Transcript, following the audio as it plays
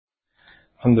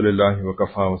الحمد لله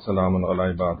وكفى وسلام على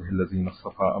عباده الذين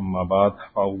اصطفى أما بعد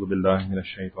فأعوذ بالله من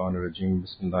الشيطان الرجيم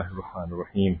بسم الله الرحمن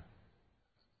الرحيم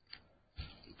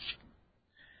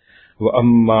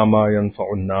وأما ما ينفع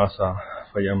الناس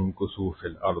فيمكثوا في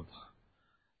الأرض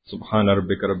سبحان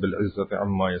ربك رب العزة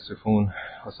عما يصفون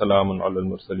وسلام على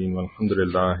المرسلين والحمد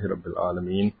لله رب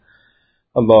العالمين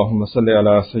اللهم صل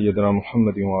على سيدنا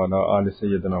محمد وعلى آل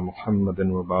سيدنا محمد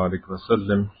وبارك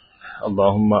وسلم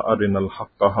اللهم أرنا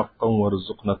الحق حقا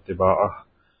وارزقنا اتباعه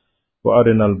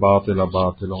وأرنا الباطل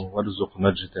باطلا وارزقنا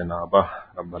اجتنابه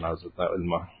ربنا زدنا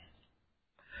علما۔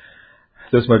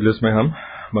 اس مجلس میں ہم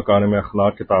مکارم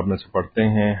اخلاق کتاب میں سے پڑھتے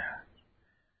ہیں،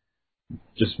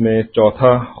 جس میں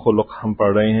چوتھا خلق ہم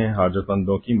پڑھ رہے ہیں حاجت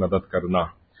مندوں کی مدد کرنا۔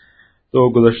 تو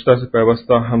گزشتہ سے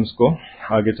پیوستہ ہم اس کو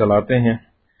آگے چلاتے ہیں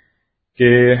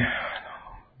کہ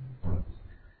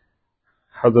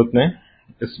حضرت نے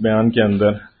اس بیان کے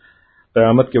اندر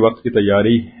قیامت کے وقت کی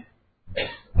تیاری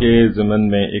کے ضمن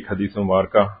میں ایک حدیث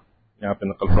مبارکہ یہاں پہ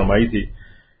نقل فرمائی تھی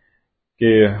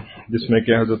کہ جس میں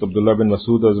کہ حضرت عبداللہ بن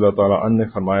مسعود رضی اللہ تعالیٰ عنہ نے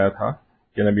فرمایا تھا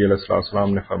کہ نبی علیہ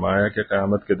السلام نے فرمایا کہ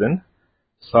قیامت کے دن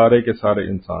سارے کے سارے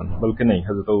انسان، بلکہ نہیں،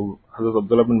 حضرت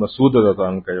عبداللہ بن مسعود رضی اللہ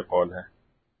عنہ کا یہ قول ہے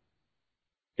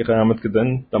کہ قیامت کے دن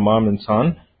تمام انسان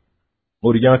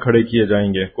عریاں کھڑے کیے جائیں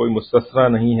گے، کوئی مستثنیٰ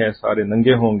نہیں ہے، سارے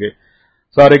ننگے ہوں گے،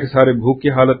 سارے کے سارے بھوک کی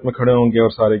حالت میں کھڑے ہوں گے اور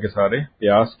سارے کے سارے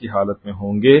پیاس کی حالت میں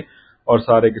ہوں گے اور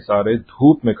سارے کے سارے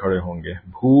دھوپ میں کھڑے ہوں گے۔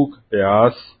 بھوک،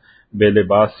 پیاس، بے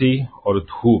لباسی اور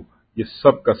دھوپ، یہ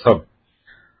سب کا سب۔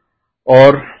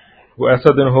 اور وہ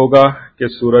ایسا دن ہوگا کہ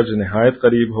سورج نہایت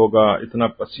قریب ہوگا، اتنا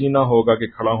پسینہ ہوگا کہ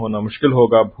کھڑا ہونا مشکل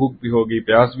ہوگا، بھوک بھی ہوگی،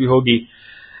 پیاس بھی ہوگی،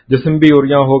 جسم بھی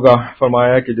عریاں ہوگا۔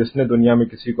 فرمایا کہ جس نے دنیا میں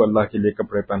کسی کو اللہ کے لیے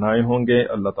کپڑے پہنائے ہوں گے،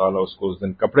 اللہ تعالیٰ اس کو اس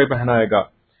دن کپڑے پہنائے گا،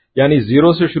 یعنی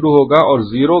زیرو سے شروع ہوگا اور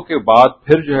زیرو کے بعد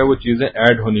پھر جو ہے وہ چیزیں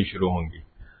ایڈ ہونی شروع ہوں گی۔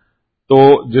 تو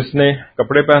جس نے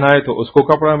کپڑے پہنائے تو اس کو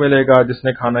کپڑا ملے گا، جس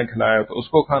نے کھانا کھلایا تو اس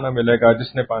کو کھانا ملے گا،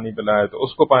 جس نے پانی پلایا تو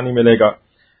اس کو پانی ملے گا،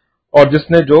 اور جس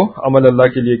نے جو عمل اللہ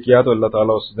کے لیے کیا تو اللہ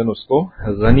تعالیٰ اس دن اس کو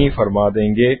غنی فرما دیں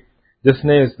گے۔ جس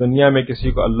نے اس دنیا میں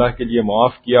کسی کو اللہ کے لیے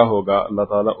معاف کیا ہوگا، اللہ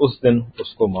تعالیٰ اس دن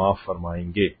اس کو معاف فرمائیں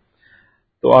گے۔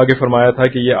 تو آگے فرمایا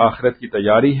تھا کہ یہ آخرت کی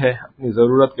تیاری ہے، اپنی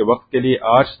ضرورت کے وقت کے لیے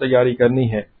آج تیاری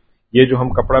کرنی ہے۔ یہ جو ہم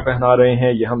کپڑا پہنا رہے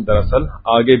ہیں یہ ہم دراصل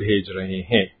آگے بھیج رہے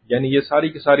ہیں، یعنی یہ ساری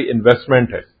کی ساری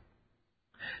انویسٹمنٹ ہے۔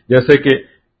 جیسے کہ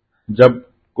جب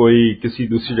کوئی کسی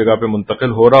دوسری جگہ پہ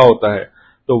منتقل ہو رہا ہوتا ہے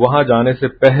تو وہاں جانے سے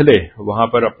پہلے وہاں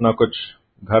پر اپنا کچھ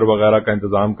گھر وغیرہ کا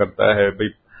انتظام کرتا ہے۔ بھئی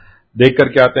دیکھ کر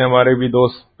کے آتے ہیں، ہمارے بھی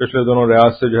دوست پچھلے دنوں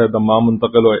ریاض سے جو ہے دمام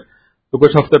منتقل ہوئے تو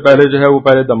کچھ ہفتے پہلے جو ہے وہ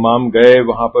پہلے دمام گئے،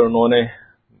 وہاں پر انہوں نے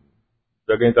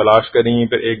جگہیں تلاش کریں،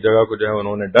 پھر ایک جگہ کو جو ہے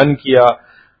انہوں نے ڈن کیا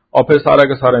اور پھر سارا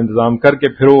کا سارا انتظام کر کے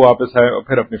پھر وہ واپس آئے اور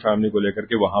پھر اپنی فیملی کو لے کر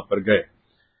کے وہاں پر گئے۔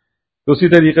 تو اسی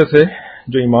طریقے سے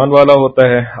جو ایمان والا ہوتا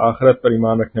ہے، آخرت پر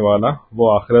ایمان رکھنے والا،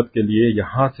 وہ آخرت کے لیے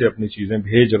یہاں سے اپنی چیزیں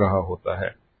بھیج رہا ہوتا ہے۔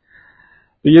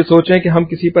 تو یہ سوچیں کہ ہم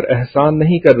کسی پر احسان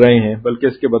نہیں کر رہے ہیں، بلکہ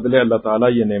اس کے بدلے اللہ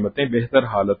تعالیٰ یہ نعمتیں بہتر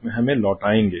حالت میں ہمیں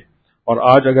لوٹائیں گے، اور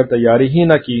آج اگر تیاری ہی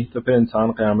نہ کی تو پھر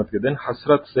انسان قیامت کے دن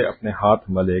حسرت سے اپنے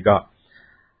ہاتھ ملے گا۔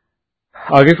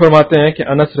 آگے فرماتے ہیں کہ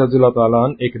انس رضی اللہ تعالیٰ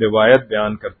عنہ ایک روایت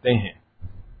بیان کرتے ہیں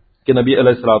کہ نبی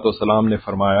علیہ الصلوۃ والسلام نے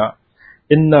فرمایا،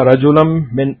 ان رجلا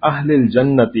من اہل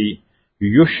الجنت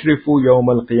یشرف یوم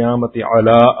القیامت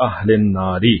علی اہل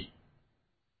النار،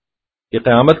 کہ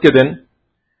قیامت کے دن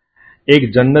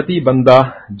ایک جنتی بندہ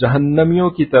جہنمیوں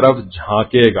کی طرف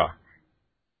جھانکے گا،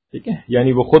 ٹھیک ہے،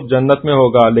 یعنی وہ خود جنت میں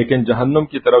ہوگا لیکن جہنم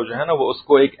کی طرف جو ہے نا وہ اس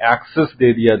کو ایک ایکسس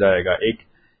دے دیا جائے گا،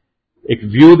 ایک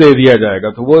ویو دے دیا جائے گا،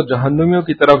 تو وہ جہنمیوں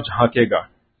کی طرف جھانکے گا۔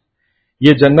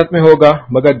 یہ جنت میں ہوگا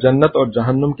مگر جنت اور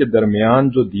جہنم کے درمیان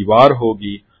جو دیوار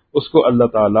ہوگی اس کو اللہ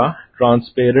تعالیٰ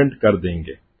ٹرانسپیرنٹ کر دیں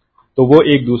گے، تو وہ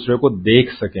ایک دوسرے کو دیکھ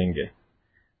سکیں گے۔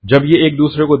 جب یہ ایک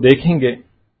دوسرے کو دیکھیں گے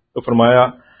تو فرمایا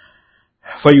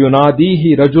فَيُنَادِيهِ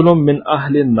رَجُلٌ مِّنْ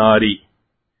أَهْلِ النَّارِ،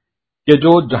 کہ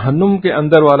جو جہنم کے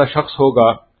اندر والا شخص ہوگا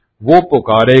وہ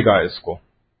پکارے گا اس کو،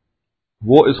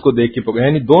 وہ اس کو دیکھ کے پکارے،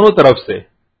 یعنی دونوں طرف سے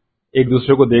ایک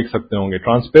دوسرے کو دیکھ سکتے ہوں گے،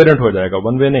 ٹرانسپیرنٹ ہو جائے گا،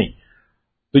 ون وے نہیں۔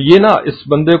 تو یہ نا اس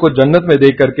بندے کو جنت میں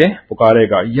دیکھ کر کے پکارے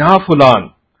گا، یا فلان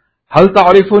ہل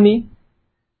تعرفنی،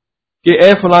 کہ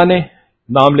اے فلانے،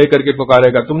 نام لے کر کے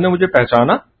پکارے گا، تم نے مجھے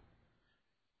پہچانا؟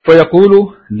 فیقول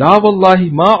لا واللہ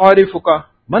ما اعرفک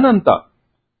من انت،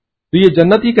 تو یہ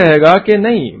جنتی کہے گا کہ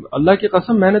نہیں اللہ کی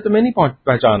قسم میں نے تمہیں نہیں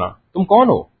پہچانا، تم کون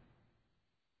ہو؟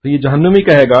 تو یہ جہنمی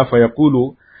کہے گا فیقول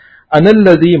انا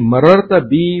الذی مررت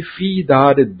بی فی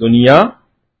دار الدنیا،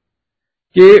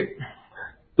 کہ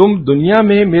تم دنیا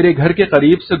میں میرے گھر کے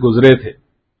قریب سے گزرے تھے،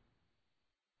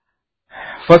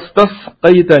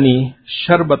 فاستسقیتنی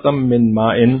شربۃ من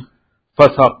ماء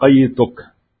فسقیتک،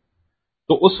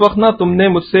 تو اس وقت نا تم نے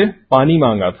مجھ سے پانی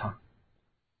مانگا تھا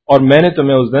اور میں نے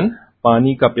تمہیں اس دن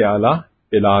پانی کا پیالہ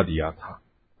پلا دیا تھا۔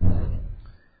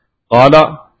 قالا،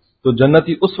 تو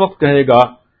جنتی اس وقت کہے گا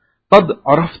قد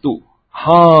عرفت،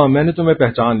 ہاں میں نے تمہیں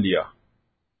پہچان لیا۔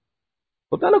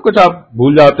 ہوتا ہے نا کچھ آپ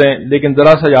بھول جاتے ہیں لیکن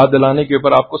ذرا سا یاد دلانے کے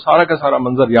اوپر آپ کو سارا کا سارا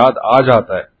منظر یاد آ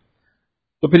جاتا ہے،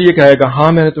 تو پھر یہ کہے گا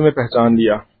ہاں میں نے تمہیں پہچان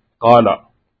لیا۔ قالا،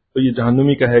 تو یہ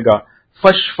جہنمی کہے گا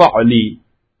فاشفع لی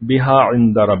بہا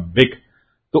عند ربک،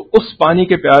 تو اس پانی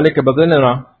کے پیالے کے بدلے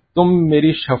نا تم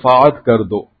میری شفاعت کر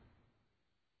دو۔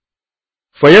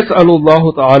 فیسأل اللہ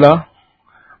تعالی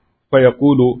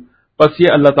فیقول، پس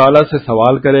یہ اللہ تعالیٰ سے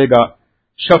سوال کرے گا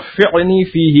شفعنی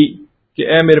فیہ، کہ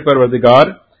اے میرے پروردگار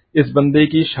اس بندے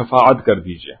کی شفاعت کر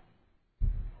دیجئے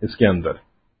اس کے اندر۔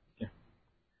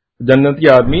 جنتی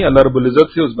آدمی اللہ رب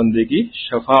العزت سے اس بندے کی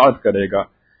شفاعت کرے گا۔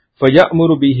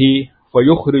 فیأمر بہ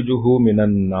فیخرجہ من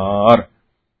النار،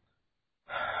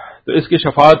 تو اس کی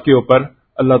شفاعت کے اوپر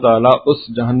اللہ تعالیٰ اس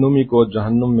جہنمی کو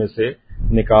جہنم میں سے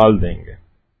نکال دیں گے۔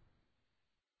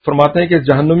 فرماتے ہیں کہ اس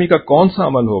جہنمی کا کون سا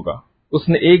عمل ہوگا؟ اس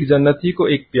نے ایک جنتی کو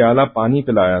ایک پیالہ پانی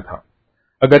پلایا تھا،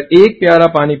 اگر ایک پیالہ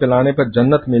پانی پلانے پر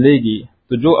جنت ملے گی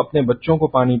تو جو اپنے بچوں کو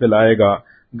پانی پلائے گا،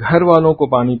 گھر والوں کو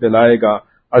پانی پلائے گا،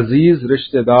 عزیز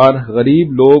رشتہ دار،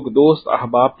 غریب لوگ، دوست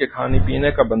احباب کے کھانے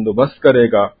پینے کا بندوبست کرے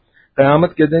گا،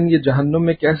 قیامت کے دن یہ جہنم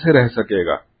میں کیسے رہ سکے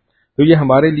گا؟ تو یہ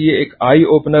ہمارے لیے ایک آئی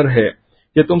اوپنر ہے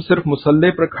کہ تم صرف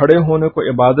مصلی پر کھڑے ہونے کو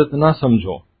عبادت نہ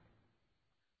سمجھو،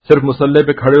 صرف مصلی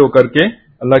پہ کھڑے ہو کر کے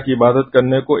اللہ کی عبادت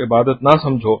کرنے کو عبادت نہ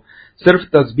سمجھو، صرف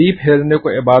تسبیح پھیرنے کو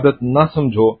عبادت نہ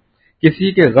سمجھو،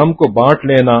 کسی کے غم کو بانٹ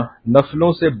لینا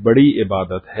نفلوں سے بڑی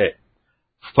عبادت ہے،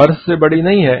 فرض سے بڑی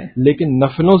نہیں ہے لیکن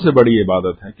نفلوں سے بڑی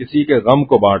عبادت ہے۔ کسی کے غم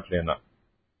کو بانٹ لینا،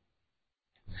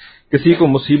 کسی کو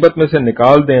مصیبت میں سے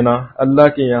نکال دینا اللہ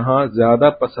کے یہاں زیادہ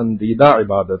پسندیدہ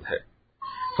عبادت ہے۔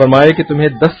 فرمائے کہ تمہیں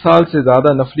 10 سال سے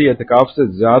زیادہ نفلی اعتکاف سے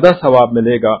زیادہ ثواب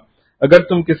ملے گا اگر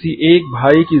تم کسی ایک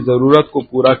بھائی کی ضرورت کو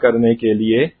پورا کرنے کے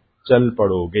لیے چل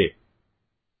پڑو گے۔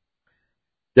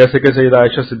 جیسے کہ سیدہ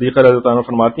عائشہ صدیقہ رضی اللہ عنہا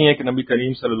فرماتی ہیں کہ نبی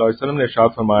کریم صلی اللہ علیہ وسلم نے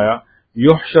ارشاد فرمایا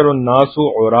یحشر الناس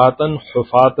عراتا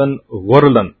حفاتا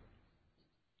غرلا،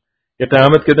 کہ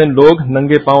قیامت کے دن لوگ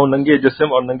ننگے پاؤں، ننگے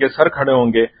جسم اور ننگے سر کھڑے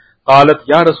ہوں گے۔ قالت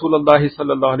یا رسول اللہ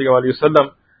صلی اللہ علیہ وآلہ وسلم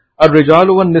الرجال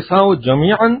والنساء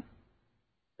جميعا،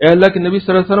 اے اللہ کے نبی صلی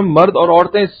اللہ علیہ وسلم مرد اور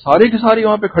عورتیں ساری کی ساری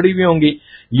وہاں پہ کھڑی ہوئی ہوں گی۔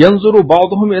 ينظر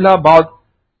بعضهم الى بعض،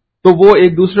 تو وہ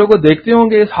ایک دوسرے کو دیکھتے ہوں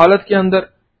گے اس حالت کے اندر۔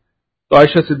 تو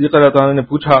عائشہ صدیقہ رضی اللہ عنہا نے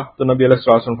پوچھا تو نبی علیہ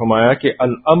الصلوۃ والسلام فرمایا کہ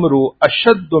الامر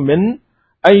اشد من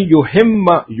ان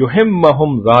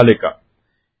یہمہم ذالک،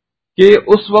 کہ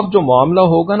اس وقت جو معاملہ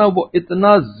ہوگا نا وہ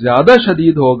اتنا زیادہ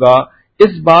شدید ہوگا،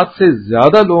 اس بات سے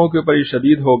زیادہ لوگوں کے اوپر یہ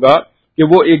شدید ہوگا کہ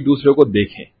وہ ایک دوسرے کو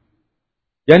دیکھیں،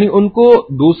 یعنی ان کو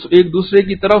ایک دوسرے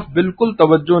کی طرف بالکل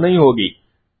توجہ نہیں ہوگی،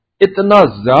 اتنا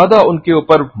زیادہ ان کے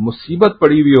اوپر مصیبت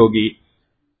پڑی ہوئی ہوگی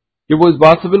کہ وہ اس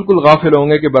بات سے بالکل غافل ہوں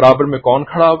گے کہ برابر میں کون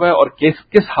کھڑا ہوا ہے اور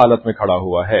کس حالت میں کھڑا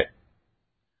ہوا ہے۔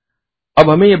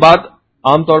 اب ہمیں یہ بات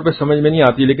عام طور پہ سمجھ میں نہیں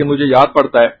آتی، لیکن مجھے یاد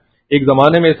پڑتا ہے ایک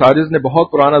زمانے میں اس عارض نے،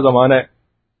 بہت پرانا زمانہ ہے،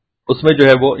 اس میں جو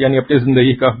ہے وہ یعنی اپنی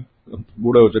زندگی کا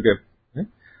بوڑھے ہو چکے،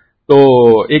 تو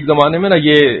ایک زمانے میں نا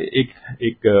یہ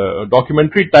ایک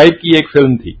ڈاکیومنٹری ٹائپ کی ایک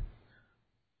فلم تھی،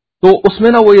 تو اس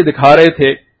میں نا وہ یہ دکھا رہے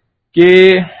تھے کہ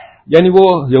یعنی وہ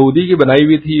یہودی کی بنائی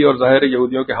ہوئی تھی اور ظاہر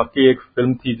یہودیوں کے حق کی ایک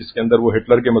فلم تھی جس کے اندر وہ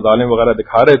ہٹلر کے مظالم وغیرہ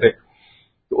دکھا رہے تھے۔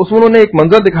 تو اس میں انہوں نے ایک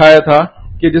منظر دکھایا تھا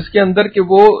کہ جس کے اندر کہ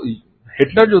وہ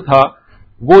ہٹلر جو تھا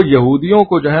وہ یہودیوں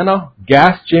کو جو ہے نا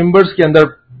گیس چیمبرز کے اندر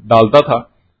ڈالتا تھا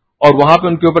اور وہاں پہ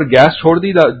ان کے اوپر گیس چھوڑ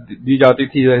دی جاتی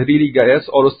تھی، زہریلی گیس،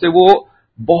 اور اس سے وہ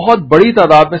بہت بڑی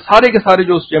تعداد میں سارے کے سارے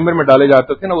جو اس چیمبر میں ڈالے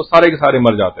جاتے تھے نا وہ سارے کے سارے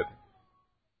مر جاتے تھے۔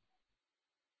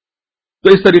 تو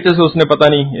اس طریقے سے اس نے پتہ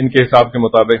نہیں ان کے حساب کے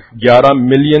مطابق 11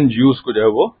 ملین جیوز کو جو ہے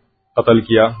وہ قتل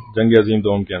کیا جنگ عظیم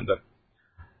دوم کے اندر۔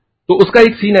 تو اس کا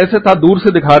ایک سین ایسے تھا، دور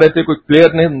سے دکھا رہے تھے، کوئی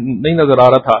کلیئر نہیں نظر آ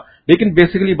رہا تھا، لیکن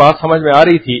بیسیکلی بات سمجھ میں آ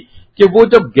رہی تھی کہ وہ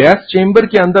جب گیس چیمبر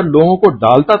کے اندر لوگوں کو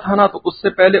ڈالتا تھا نا تو اس سے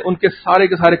پہلے ان کے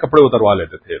سارے کپڑے اتروا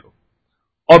لیتے تھے لوگ،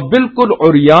 اور بالکل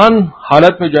عریان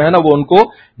حالت میں جو ہے نا وہ ان کو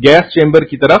گیس چیمبر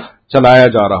کی طرف چلایا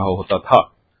جا رہا ہوتا تھا،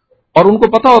 اور ان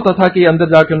کو پتا ہوتا تھا کہ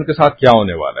اندر جا کے ان کے ساتھ کیا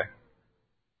ہونے والا ہے۔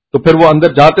 تو پھر وہ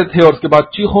اندر جاتے تھے اور اس کے بعد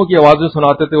چیخوں کی آوازیں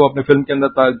سناتے تھے وہ اپنے فلم کے اندر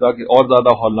تاکہ اور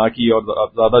زیادہ ہولناکی اور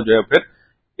زیادہ جو ہے پھر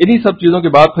انہی سب چیزوں کے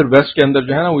بعد پھر ویسٹ کے اندر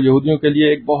جو ہے نا وہ یہودیوں کے لیے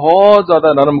ایک بہت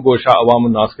زیادہ نرم گوشہ عوام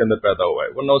الناس کے اندر پیدا ہوا ہے،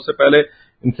 ورنہ اس سے پہلے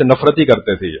ان سے نفرت ہی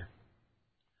کرتے تھے یہ۔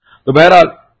 تو بہرحال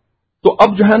تو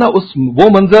اب جو ہے نا وہ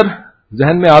منظر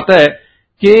ذہن میں آتا ہے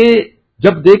کہ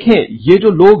جب دیکھیں یہ جو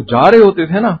لوگ جا رہے ہوتے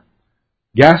تھے نا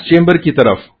گیس چیمبر کی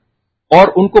طرف، اور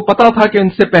ان کو پتا تھا کہ ان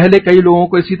سے پہلے کئی لوگوں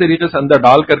کو اسی طریقے سے اندر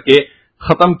ڈال کر کے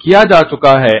ختم کیا جا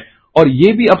چکا ہے، اور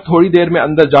یہ بھی اب تھوڑی دیر میں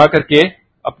اندر جا کر کے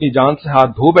اپنی جان سے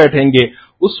ہاتھ دھو بیٹھیں گے.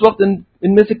 اس وقت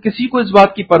ان میں سے کسی کو اس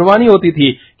بات کی پرواہ نہیں ہوتی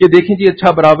تھی کہ دیکھیں جی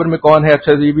اچھا برابر میں کون ہے،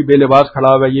 اچھا یہ بھی بے لباس کھڑا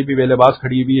ہوا ہے، یہ بھی بے لباس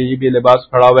کھڑی ہوئی ہے، یہ بے لباس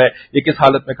کھڑا ہوا ہے، یہ کس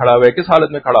حالت میں کھڑا ہوا ہے، کس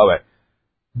حالت میں کھڑا ہوا ہے.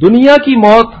 دنیا کی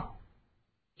موت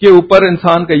کے اوپر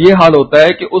انسان کا یہ حال ہوتا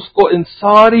ہے کہ اس کو ان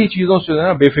ساری چیزوں سے جو ہے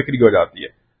نا بے فکری ہو جاتی ہے،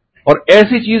 اور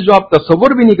ایسی چیز جو آپ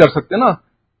تصور بھی نہیں کر سکتے نا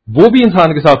وہ بھی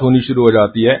انسان کے ساتھ ہونی شروع ہو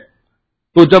جاتی ہے.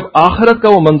 تو جب آخرت کا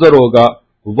وہ منظر ہوگا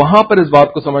وہاں پر اس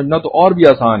بات کو سمجھنا تو اور بھی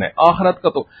آسان ہے. آخرت کا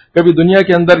تو کبھی دنیا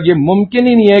کے اندر یہ ممکن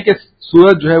ہی نہیں ہے کہ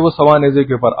سورج جو ہے وہ سوا نیزے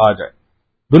کے اوپر آ جائے.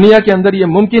 دنیا کے اندر یہ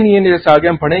ممکن ہی ہے، جیسے آگے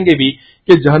ہم پڑھیں گے بھی،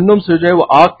 کہ جہنم سے جو ہے وہ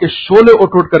آگ کے شعلے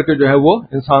اٹھ کر کے جو ہے وہ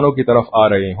انسانوں کی طرف آ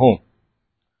رہے ہوں.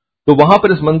 تو وہاں پر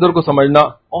اس منظر کو سمجھنا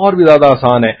اور بھی زیادہ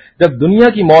آسان ہے. جب دنیا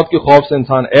کی موت کے خوف سے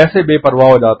انسان ایسے بے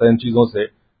پرواہ ہو جاتا ہے ان چیزوں سے،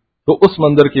 تو اس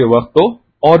منظر کے وقت تو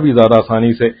اور بھی زیادہ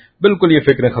آسانی سے بالکل یہ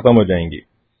فکریں ختم ہو جائیں گی.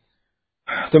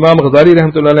 تو امام غزالی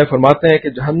رحمۃ اللہ علیہ فرماتے ہیں کہ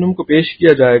جہنم کو پیش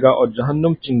کیا جائے گا اور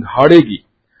جہنم چنگھاڑے گی،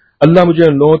 اللہ مجھے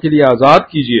ان لوگوں کے لیے آزاد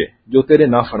کیجیے جو تیرے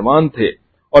نافرمان تھے.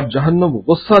 اور جہنم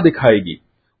غصہ دکھائے گی،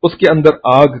 اس کے اندر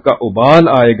آگ کا ابال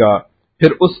آئے گا،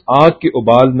 پھر اس آگ کے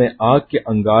ابال میں آگ کے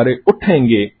انگارے اٹھیں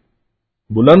گے،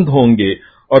 بلند ہوں گے،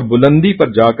 اور بلندی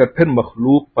پر جا کر پھر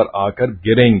مخلوق پر آ کر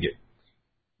گریں گے.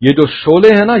 یہ جو شعلے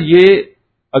ہیں نا، یہ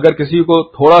اگر کسی کو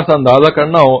تھوڑا سا اندازہ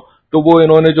کرنا ہو تو وہ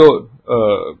انہوں نے جو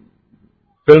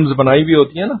فلمز بنائی ہوئی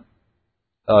ہوتی ہیں نا،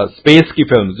 اسپیس کی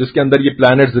فلمز جس کے اندر یہ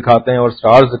پلانٹس دکھاتے ہیں اور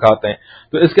سٹارز دکھاتے ہیں،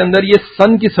 تو اس کے اندر یہ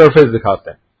سن کی سرفیس دکھاتے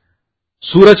ہیں،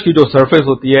 سورج کی جو سرفیس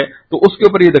ہوتی ہے، تو اس کے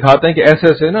اوپر یہ دکھاتے ہیں کہ ایسے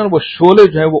ایسے نا وہ شعلے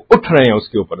جو ہیں وہ اٹھ رہے ہیں اس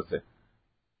کے اوپر سے،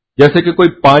 جیسے کہ کوئی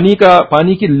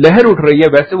پانی کی لہر اٹھ رہی ہے،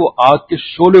 ویسے وہ آگ کے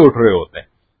شعلے اٹھ رہے ہوتے ہیں،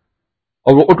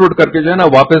 اور وہ اٹھ کر کے جو ہے نا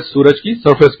واپس سورج کی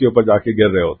سرفیس کے اوپر جا کے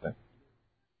گر رہے ہوتے ہیں.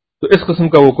 تو اس قسم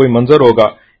کا وہ کوئی منظر ہوگا.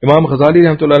 امام غزالی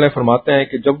رحمۃ اللہ علیہ فرماتے ہیں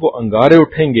کہ جب وہ انگارے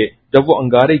اٹھیں گے، جب وہ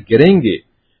انگارے گریں گے،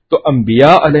 تو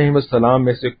انبیاء علیہ السلام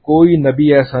میں سے کوئی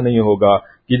نبی ایسا نہیں ہوگا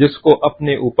کہ جس کو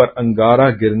اپنے اوپر انگارہ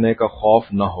گرنے کا خوف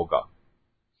نہ ہوگا.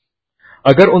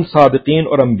 اگر ان صادقین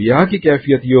اور انبیاء کی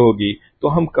کیفیت یہ ہوگی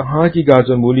تو ہم کہاں کی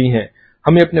گاجر مولی ہیں.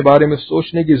 ہمیں اپنے بارے میں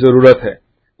سوچنے کی ضرورت ہے.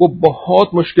 وہ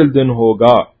بہت مشکل دن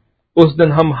ہوگا. اس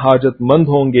دن ہم حاجت مند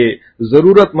ہوں گے،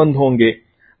 ضرورت مند ہوں گے.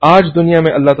 آج دنیا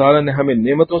میں اللہ تعالیٰ نے ہمیں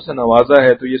نعمتوں سے نوازا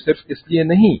ہے تو یہ صرف اس لیے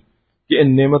نہیں کہ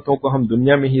ان نعمتوں کو ہم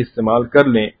دنیا میں ہی استعمال کر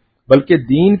لیں، بلکہ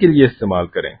دین کے لیے استعمال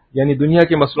کریں. یعنی دنیا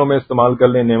کے مسئلوں میں استعمال کر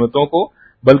لیں نعمتوں کو،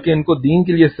 بلکہ ان کو دین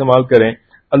کے لیے استعمال کریں،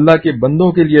 اللہ کے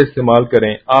بندوں کے لیے استعمال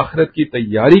کریں، آخرت کی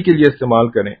تیاری کے لیے استعمال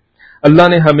کریں. اللہ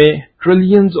نے ہمیں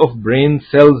ٹریلینز آف برین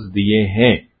سیلز دیے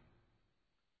ہیں،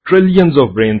 ٹریلینز آف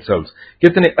برین سیلز.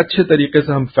 کتنے اچھے طریقے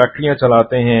سے ہم فیکٹریاں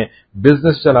چلاتے ہیں،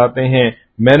 بزنس چلاتے ہیں،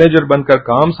 مینیجر بن کر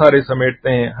کام سارے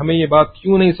سمیٹتے ہیں. ہمیں یہ بات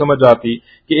کیوں نہیں سمجھ آتی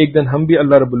کہ ایک دن ہم بھی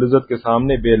اللہ رب العزت کے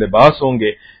سامنے بے لباس ہوں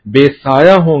گے، بے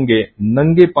سایہ ہوں گے،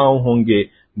 ننگے پاؤں ہوں گے،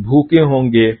 بھوکے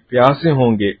ہوں گے، پیاسے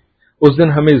ہوں گے. اس دن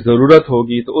ہمیں ضرورت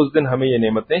ہوگی تو اس دن ہمیں یہ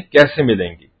نعمتیں کیسے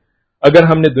ملیں گی اگر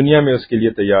ہم نے دنیا میں اس کے لیے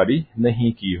تیاری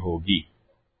نہیں کی ہوگی.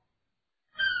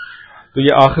 تو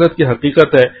یہ آخرت کی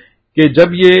حقیقت ہے کہ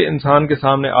جب یہ انسان کے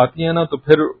سامنے آتی ہے نا تو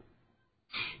پھر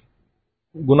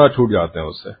گناہ چھوٹ جاتے ہیں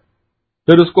اس سے.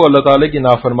 پھر اس کو اللہ تعالی کی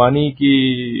نافرمانی کی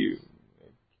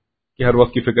ہر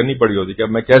وقت کی فکر نہیں پڑی ہوتی کہ اب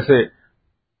میں کیسے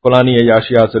فلانی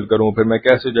عیاشی حاصل کروں، پھر میں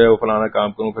کیسے جو ہے وہ فلانا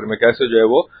کام کروں، پھر میں کیسے جو ہے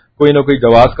وہ کوئی نہ کوئی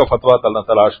جواز کا فتویٰ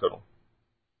تلاش کروں.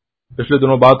 پچھلے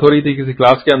دنوں بات ہو رہی تھی کسی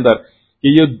کلاس کے اندر کہ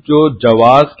یہ جو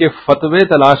جواز کے فتوے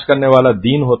تلاش کرنے والا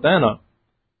دین ہوتا ہے نا،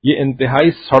 یہ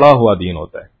انتہائی سڑا ہوا دین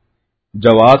ہوتا ہے.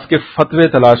 جواز کے فتوے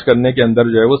تلاش کرنے کے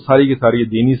اندر جو ہے وہ ساری کی ساری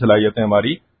دینی صلاحیتیں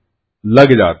ہماری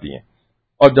لگ جاتی ہیں.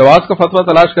 اور جواز کا فتویٰ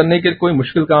تلاش کرنے کے کوئی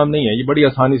مشکل کام نہیں ہے، یہ بڑی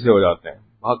آسانی سے ہو جاتے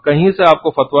ہیں. کہیں سے آپ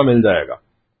کو فتویٰ مل جائے گا.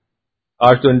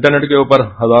 آج تو انٹرنیٹ کے اوپر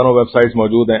ہزاروں ویب سائٹس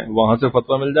موجود ہیں، وہاں سے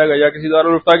فتویٰ مل جائے گا، یا کسی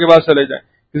دارالفتہ کے پاس چلے جائیں،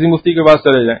 کسی مفتی کے پاس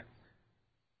چلے جائیں.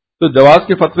 تو جواز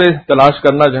کے فتوے تلاش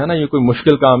کرنا جو ہے نا یہ کوئی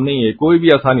مشکل کام نہیں ہے، کوئی بھی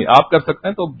آسانی آپ کر سکتے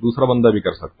ہیں تو دوسرا بندہ بھی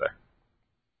کر سکتا ہے،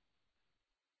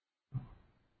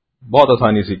 بہت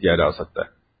آسانی سے کیا جا سکتا ہے.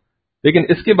 لیکن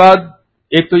اس کے بعد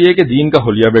ایک تو یہ کہ دین کا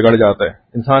حلیہ بگڑ جاتا ہے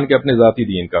انسان کے اپنے ذاتی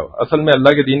دین کا. اصل میں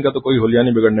اللہ کے دین کا تو کوئی حلیہ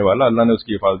نہیں بگڑنے والا، اللہ نے اس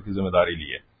کی حفاظت کی ذمہ داری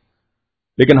لی ہے.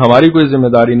 لیکن ہماری کوئی ذمہ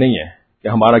داری نہیں ہے کہ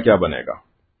ہمارا کیا بنے گا.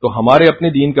 تو ہمارے اپنے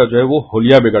دین کا جو ہے وہ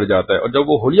حلیہ بگڑ جاتا ہے. اور جب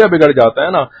وہ حلیہ بگڑ جاتا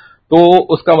ہے نا تو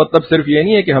اس کا مطلب صرف یہ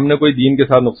نہیں ہے کہ ہم نے کوئی دین کے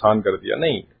ساتھ نقصان کر دیا.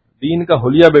 نہیں، دین کا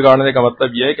حلیہ بگاڑنے کا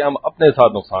مطلب یہ ہے کہ ہم اپنے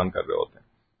ساتھ نقصان کر رہے ہوتے ہیں.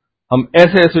 ہم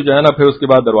ایسے ایسے جو ہے نا پھر اس کے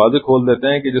بعد دروازے کھول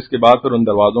دیتے ہیں کہ جس کے بعد پھر ان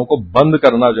دروازوں کو بند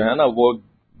کرنا جو ہے نا وہ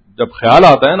جب خیال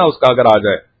آتا ہے نا اس کا اگر آ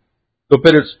جائے تو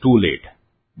پھر اٹس ٹو لیٹ،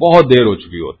 بہت دیر ہو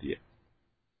چکی ہوتی ہے.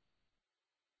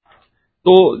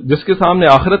 تو جس کے سامنے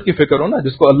آخرت کی فکر ہو نا،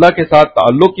 جس کو اللہ کے ساتھ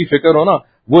تعلق کی فکر ہو نا،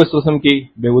 وہ اس قسم کی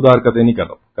بےہودہ حرکتیں نہیں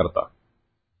کرتا.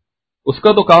 اس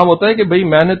کا تو کام ہوتا ہے کہ بھئی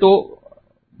میں نے تو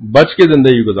بچ کے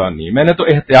زندگی گزارنی ہے، میں نے تو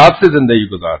احتیاط سے زندگی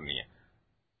گزارنی ہے.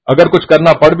 اگر کچھ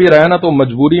کرنا پڑ بھی رہا ہے نا تو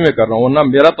مجبوری میں کر رہا ہوں، ورنہ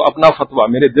میرا تو اپنا فتویٰ،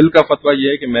 میرے دل کا فتویٰ یہ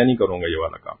ہے کہ میں نہیں کروں گا یہ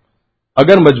والا کام.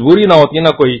 اگر مجبوری نہ ہوتی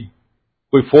نا،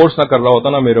 کوئی فورس نہ کر رہا ہوتا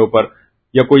نا میرے اوپر،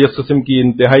 یا کوئی اس قسم کی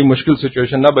انتہائی مشکل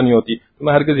سچویشن نہ بنی ہوتی، تو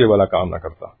میں ہرگز یہ والا کام نہ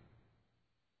کرتا.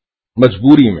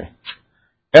 مجبوری میں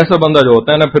ایسا بندہ جو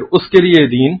ہوتا ہے نا، پھر اس کے لیے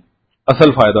دین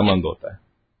اصل فائدہ مند ہوتا ہے.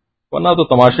 ورنہ تو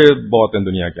تماشے بہت ہیں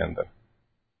دنیا کے اندر،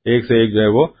 ایک سے ایک جو ہے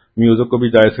وہ میوزک کو بھی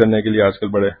جائز کرنے کے لیے آج کل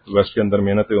بڑے ویسٹ کے اندر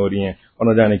محنتیں ہو رہی ہیں، اور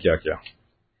نہ جانے کیا کیا.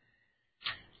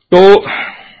 تو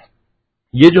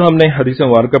یہ جو ہم نے حدیث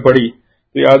مبارکہ پڑھی،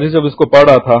 تو یہ آج جب اس کو پڑھ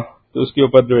رہا تھا تو اس کے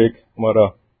اوپر جو ایک ہمارا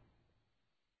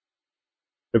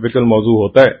ٹپیکل موضوع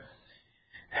ہوتا ہے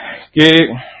کہ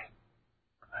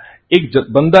ایک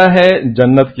بندہ ہے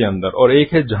جنت کے اندر اور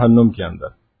ایک ہے جہنم کے اندر.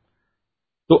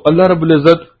 تو اللہ رب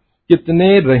العزت کتنے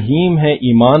رحیم ہیں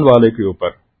ایمان والے کے اوپر،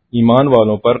 ایمان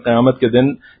والوں پر. قیامت کے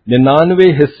دن 99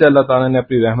 حصے اللہ تعالیٰ نے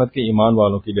اپنی رحمت کے ایمان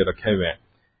والوں کے لیے رکھے ہوئے ہیں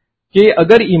کہ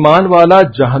اگر ایمان والا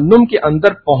جہنم کے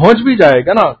اندر پہنچ بھی جائے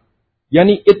گا نا،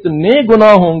 یعنی اتنے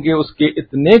گناہ ہوں گے اس کے،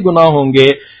 اتنے گناہ ہوں گے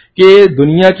کہ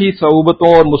دنیا کی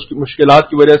صعوبتوں اور مشکلات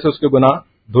کی وجہ سے اس کے گناہ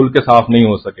دھل کے صاف نہیں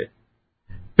ہو سکے.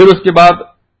 پھر اس کے بعد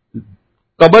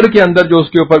قبر کے اندر جو اس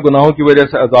کے اوپر گناہوں کی وجہ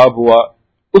سے عذاب ہوا،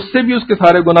 اس سے بھی اس کے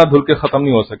سارے گناہ دھل کے ختم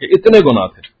نہیں ہو سکے، اتنے گناہ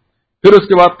تھے. پھر اس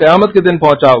کے بعد قیامت کے دن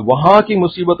پہنچا، وہاں کی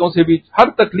مصیبتوں سے بھی، ہر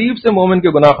تکلیف سے مومن کے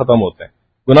گناہ ختم ہوتے ہیں،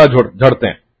 گناہ جھڑتے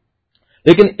ہیں.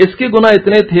 لیکن اس کے گناہ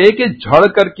اتنے تھے کہ جھڑ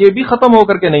کر کے بھی ختم ہو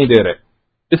کر کے نہیں دے رہے،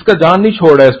 اس کا جان نہیں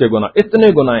چھوڑ رہا ہے اس کے گناہ، اتنے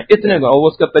گناہ ہیں، اتنے گناہ. وہ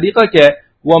اس کا طریقہ کیا ہے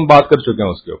وہ ہم بات کر چکے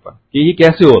ہیں اس کے اوپر کہ یہ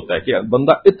کیسے ہوتا ہے کہ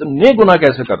بندہ اتنے گناہ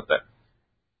کیسے کرتا ہے.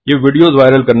 یہ ویڈیوز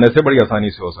وائرل کرنے سے بڑی آسانی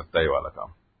سے ہو سکتا ہے یہ والا کام.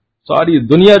 ساری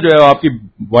دنیا جو ہے آپ کی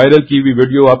وائرل کی ہوئی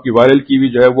ویڈیو، آپ کی وائرل کی ہوئی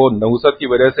جو ہے وہ نحوست کی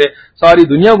وجہ سے ساری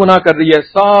دنیا گناہ کر رہی ہے،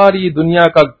 ساری دنیا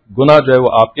کا گناہ جو ہے وہ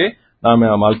آپ کے نام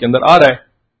اعمال کے اندر آ رہا ہے.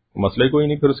 مسئلہ ہی کوئی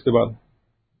نہیں. پھر اس کے بعد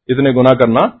اتنے گناہ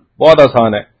کرنا بہت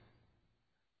آسان ہے.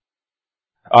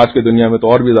 آج کے دنیا میں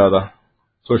تو اور بھی زیادہ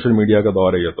سوشل میڈیا کا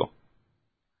دور ہے. یہ تو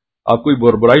آپ کوئی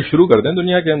برائی شروع کر دیں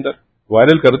دنیا کے اندر،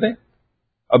 وائرل کر دیں،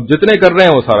 اب جتنے کر رہے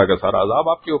ہیں وہ سارا کا سارا عذاب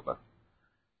آپ کے اوپر.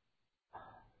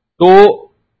 تو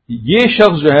یہ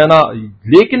شخص جو ہے نا،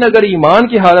 لیکن اگر ایمان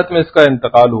کی حالت میں اس کا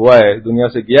انتقال ہوا ہے، دنیا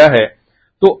سے گیا ہے،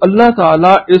 تو اللہ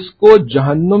تعالیٰ اس کو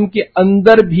جہنم کے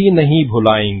اندر بھی نہیں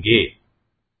بھلائیں گے.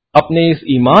 اپنے اس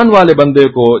ایمان والے بندے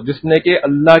کو جس نے کہ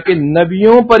اللہ کے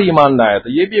نبیوں پر ایمان لایا تھا.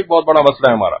 یہ بھی ایک بہت بڑا مسئلہ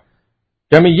ہے ہمارا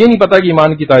کہ ہمیں یہ نہیں پتا کہ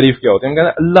ایمان کی تعریف کیا ہوتی ہے. ہم کہتے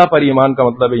ہیں اللہ پر ایمان کا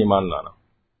مطلب ہے ایمان لانا.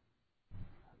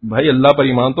 بھائی اللہ پر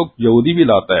ایمان تو یہودی بھی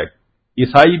لاتا ہے،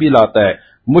 عیسائی بھی لاتا ہے،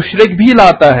 مشرک بھی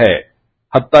لاتا ہے،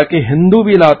 حتیٰ کہ ہندو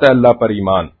بھی لاتا ہے اللہ پر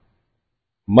ایمان.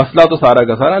 مسئلہ تو سارا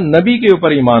کا سارا نبی کے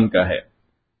اوپر ایمان کا ہے.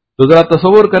 تو ذرا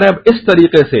تصور کریں اب اس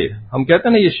طریقے سے ہم کہتے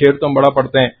ہیں نا، یہ شعر تو ہم بڑا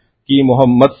پڑھتے ہیں کہ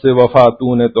محمد سے وفا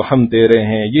تو نے تو ہم تیرے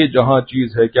ہیں، یہ جہاں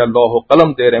چیز ہے کیا لوح و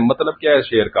قلم تیرے ہیں. مطلب کیا ہے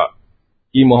شعر کا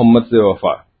کہ محمد سے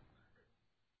وفا،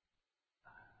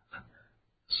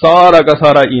 سارا کا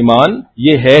سارا ایمان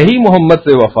یہ ہے ہی محمد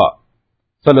سے وفا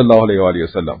صلی اللہ علیہ وآلہ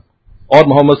وسلم، اور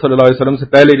محمد صلی اللہ علیہ وسلم سے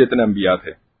پہلے جتنے انبیاء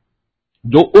تھے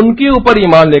جو ان کے اوپر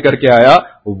ایمان لے کر کے آیا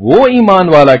وہ ایمان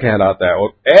والا کہلاتا ہے. اور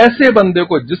ایسے بندے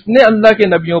کو جس نے اللہ کے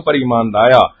نبیوں پر ایمان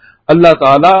لایا، اللہ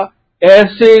تعالیٰ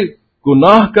ایسے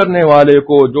گناہ کرنے والے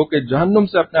کو جو کہ جہنم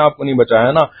سے اپنے آپ کو نہیں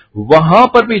بچایا نا، وہاں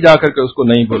پر بھی جا کر کے اس کو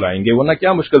نہیں بھلائیں گے. ورنہ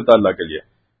کیا مشکل تھا اللہ کے لیے.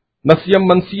 نسیم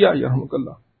منسیہ یرحمک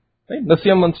اللہ، نہیں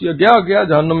نسیم منسیہ گیا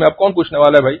جہنم میں. اب کون پوچھنے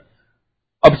والا ہے بھائی؟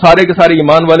 اب سارے کے سارے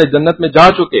ایمان والے جنت میں جا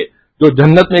چکے. جو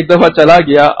جنت میں ایک دفعہ چلا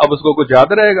گیا اب اس کو کچھ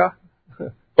یاد رہے گا؟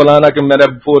 فلانا کہ میرا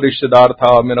وہ رشتہ دار تھا،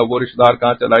 میرا وہ رشتہ دار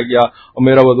کہاں چلا گیا، اور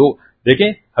میرا وہ دیکھیں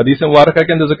حدیث مبارکہ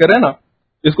کے اندر ذکر ہے نا،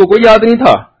 اس کو کوئی یاد نہیں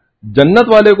تھا.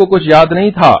 جنت والے کو کچھ یاد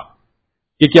نہیں تھا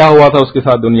کہ کیا ہوا تھا اس کے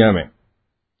ساتھ دنیا میں.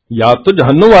 یاد تو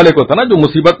جہنم والے کو تھا نا، جو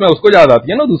مصیبت میں اس کو یاد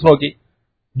آتی ہے نا دوسروں کی.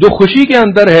 جو خوشی کے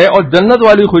اندر ہے اور جنت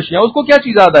والی خوشیاں، اس کو کیا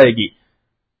چیز یاد آئے گی؟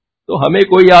 تو ہمیں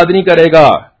کوئی یاد نہیں کرے گا.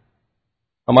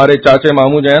 ہمارے چاچے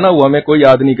ماموں جو ہے نا وہ ہمیں کوئی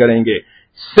یاد نہیں کریں گے.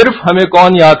 صرف ہمیں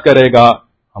کون یاد کرے گا؟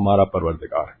 ہمارا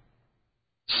پروردگار ہے.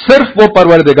 صرف وہ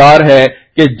پروردگار ہے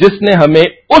کہ جس نے ہمیں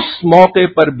اس موقع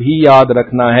پر بھی یاد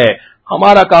رکھنا ہے.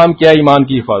 ہمارا کام کیا؟ ایمان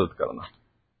کی حفاظت کرنا.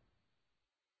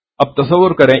 اب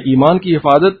تصور کریں ایمان کی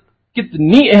حفاظت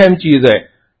کتنی اہم چیز ہے.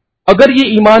 اگر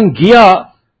یہ ایمان گیا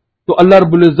تو اللہ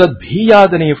رب العزت بھی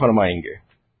یاد نہیں فرمائیں گے.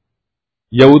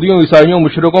 یہودیوں، عیسائیوں،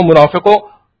 مشرکوں، منافقوں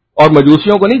اور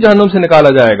مجوسیوں کو نہیں جہنم سے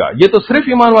نکالا جائے گا. یہ تو صرف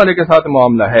ایمان والے کے ساتھ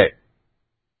معاملہ ہے.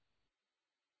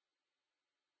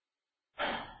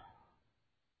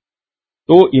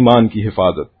 تو ایمان کی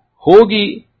حفاظت ہوگی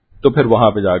تو پھر وہاں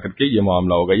پہ جا کر کے یہ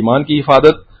معاملہ ہوگا. ایمان کی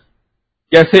حفاظت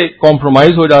کیسے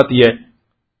کمپرومائز ہو جاتی ہے؟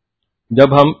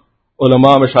 جب ہم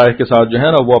علماء مشائخ کے ساتھ جو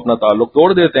ہے نا وہ اپنا تعلق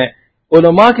توڑ دیتے ہیں.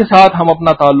 علماء کے ساتھ ہم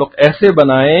اپنا تعلق ایسے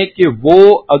بنائیں کہ وہ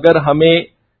اگر ہمیں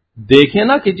دیکھیں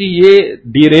نا کہ جی یہ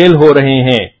ڈیریل ہو رہے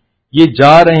ہیں، یہ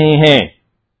جا رہے ہیں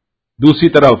دوسری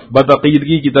طرف،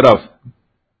 بدعقیدگی کی طرف،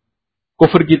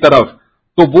 کفر کی طرف،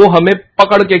 تو وہ ہمیں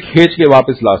پکڑ کے کھینچ کے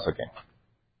واپس لا سکیں،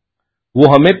 وہ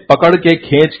ہمیں پکڑ کے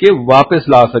کھینچ کے واپس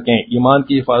لا سکیں. ایمان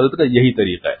کی حفاظت کا یہی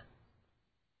طریقہ ہے.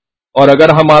 اور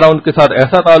اگر ہمارا ان کے ساتھ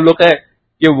ایسا تعلق ہے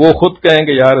کہ وہ خود کہیں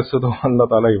کہ یار اس سے تو اللہ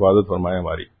تعالیٰ حفاظت فرمائے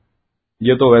ہماری،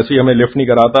 یہ تو ویسے ہی ہمیں لفٹ نہیں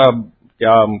کراتا،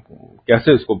 کیا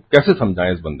کیسے اس کو کیسے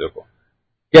سمجھائیں، اس بندے کو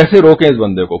کیسے روکیں، اس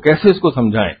بندے کو کیسے اس کو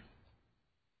سمجھائیں.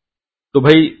 تو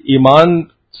بھائی ایمان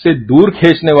سے دور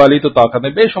کھینچنے والی تو طاقتیں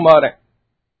بے شمار ہیں.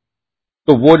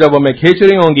 تو وہ جب ہمیں کھینچ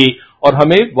رہی ہوں گی اور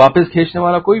ہمیں واپس کھینچنے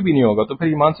والا کوئی بھی نہیں ہوگا تو پھر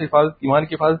ایمان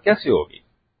کی حفاظت کیسے ہوگی؟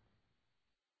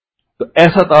 تو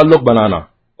ایسا تعلق بنانا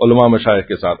علماء مشائخ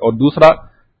کے ساتھ. اور دوسرا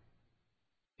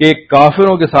کہ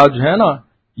کافروں کے ساتھ جو ہے نا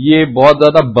یہ بہت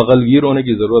زیادہ بغلگیر ہونے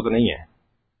کی ضرورت نہیں ہے.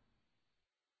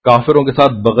 کافروں کے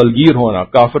ساتھ بغلگیر ہونا،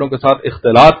 کافروں کے ساتھ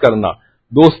اختلاط کرنا،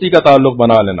 دوستی کا تعلق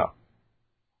بنا لینا.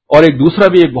 اور ایک دوسرا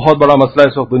بھی ایک بہت بڑا مسئلہ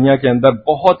اس وقت دنیا کے اندر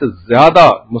بہت زیادہ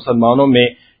مسلمانوں میں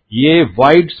یہ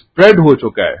وائڈ سپریڈ ہو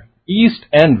چکا ہے. ایسٹ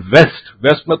اینڈ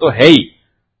ویسٹ میں تو ہے ہی،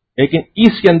 لیکن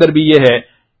ایسٹ کے اندر بھی یہ ہے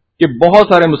کہ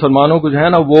بہت سارے مسلمانوں کو جو ہے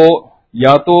نا وہ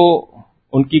یا تو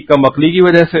ان کی کم عقلی کی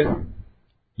وجہ سے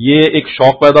یہ ایک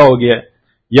شوق پیدا ہو گیا ہے،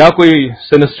 یا کوئی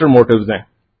سینسٹر موٹیوز ہیں،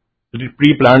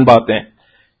 پری پلانڈ باتیں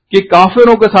کہ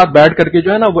کافروں کے ساتھ بیٹھ کر کے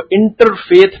جو ہے نا وہ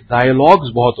انٹرفیتھ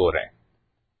ڈائیلاگز بہت ہو رہے ہیں.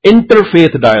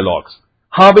 انٹرفیتھ ڈائیلاگز،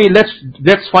 ہاں بھائی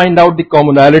let's find out the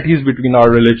commonalities between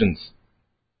our religions.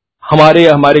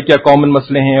 ہمارے کیا کامن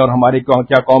مسئلے ہیں اور ہمارے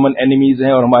کیا کامن اینیمیز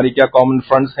ہیں اور ہماری کیا کامن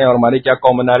فرنٹس ہیں اور ہماری کیا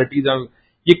کامنالٹیز ہیں.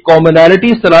 یہ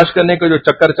کامنالٹیز تلاش کرنے کا جو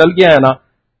چکر چل گیا ہے نا،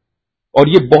 اور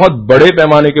یہ بہت بڑے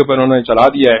پیمانے کے اوپر انہوں نے چلا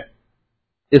دیا ہے،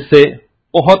 اس سے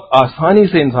بہت آسانی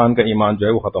سے انسان کا ایمان جو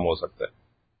ہے وہ ختم ہو سکتا ہے.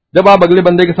 جب آپ اگلے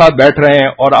بندے کے ساتھ بیٹھ رہے ہیں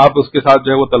اور آپ اس کے ساتھ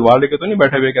جو ہے وہ تلوار لے کے تو نہیں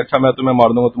بیٹھے ہوئے کہ اچھا میں تمہیں مار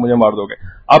دوں گا تم مجھے مار دو گے.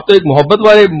 آپ تو ایک محبت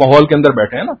والے ماحول کے اندر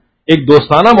بیٹھے ہیں نا، ایک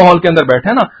دوستانہ ماحول کے اندر بیٹھے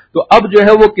ہیں نا. تو اب جو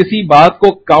ہے وہ کسی بات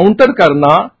کو کاؤنٹر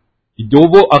کرنا جو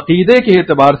وہ عقیدے کے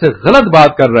اعتبار سے غلط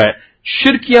بات کر رہا ہے،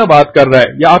 شرکیہ بات کر رہا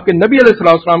ہے، یا آپ کے نبی علیہ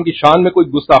الصلوۃ والسلام کی شان میں کوئی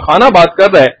گستاخانہ بات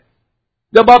کر رہا ہے،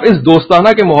 جب آپ اس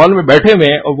دوستانہ کے ماحول میں بیٹھے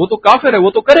ہوئے ہیں اور وہ تو کافر ہے،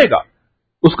 وہ تو کرے گا،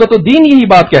 اس کا تو دین یہی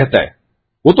بات کہتا ہے،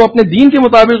 وہ تو اپنے دین کے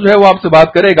مطابق جو ہے وہ آپ سے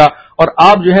بات کرے گا، اور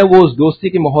آپ جو ہے وہ اس دوستی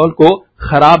کے ماحول کو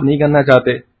خراب نہیں کرنا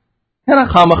چاہتے ہے نا.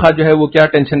 خواہ جو ہے وہ کیا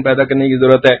ٹینشن پیدا کرنے کی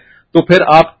ضرورت ہے. تو پھر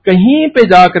آپ کہیں پہ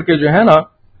جا کر کے جو ہے نا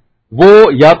وہ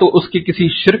یا تو اس کی کسی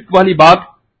شرک والی بات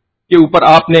کے اوپر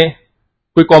آپ نے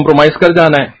کوئی کمپرومائز کر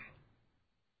جانا ہے،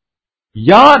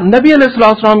 یا نبی علیہ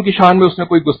السلام کی شان میں اس نے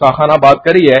کوئی گستاخانہ بات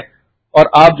کری ہے اور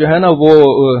آپ جو ہے نا وہ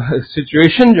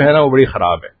سچویشن جو ہے نا وہ بڑی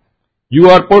خراب ہے. You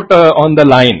are put on the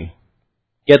line,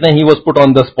 کہتے ہیں he was put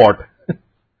on the spot,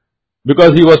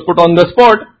 because he was put on the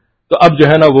spot تو اب جو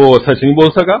ہے نا وہ سچ نہیں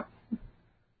بول سکا.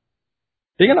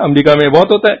 ٹھیک ہے نا، امریکہ میں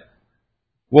بہت ہوتا ہے،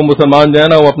 وہ مسلمان جو ہے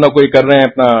نا وہ اپنا کوئی کر رہے ہیں،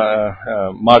 اپنا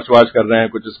مارچ واچ کر رہے ہیں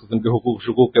کچھ اس قسم کے حقوق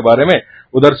شقوق کے بارے میں،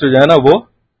 ادھر سے جو ہے نا وہ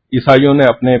عیسائیوں نے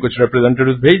اپنے کچھ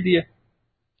ریپرزینٹیوز بھیج دیے.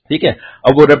 ٹھیک ہے،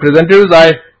 اب وہ ریپرزینٹیوز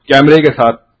آئے کیمرے کے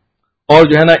ساتھ اور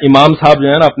جو ہے نا امام صاحب جو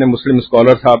ہے نا اپنے مسلم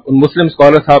اسکالر صاحب، ان مسلم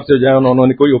اسکالر صاحب سے جو ہے انہوں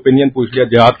نے کوئی اوپینین پوچھ لیا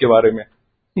جہاد کے بارے میں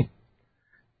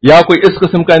یا کوئی اس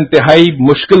قسم کا انتہائی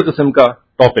مشکل قسم کا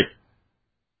ٹاپک،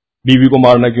 بیوی کو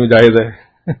مارنا کیوں جائز ہے،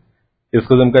 اس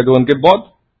قسم کا جو ان کے بہت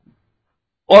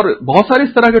سارے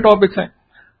اس طرح کے ٹاپکس ہیں.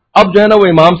 اب جو ہے نا وہ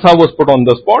امام صاحب was put on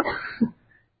the spot,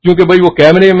 کیونکہ بھائی وہ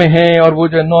کیمرے میں ہیں اور وہ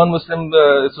جو ہے نان مسلم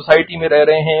سوسائٹی میں رہ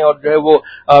رہے ہیں اور جو ہے وہ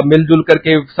مل جل کر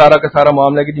کے سارا کا سارا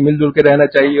معاملہ کہ مل جل کے رہنا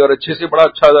چاہیے اور اچھے سے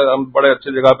بڑے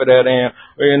اچھے جگہ پہ رہ رہے ہیں،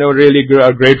 ریئلی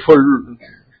گریٹفل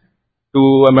ٹو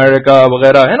امریکہ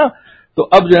وغیرہ ہے نا. تو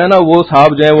اب جو ہے نا وہ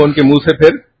صاحب جو ہے وہ ان کے منہ سے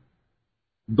پھر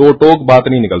دو ٹوک بات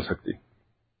نہیں نکل سکتی،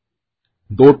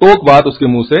 دو ٹوک بات اس کے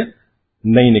منہ سے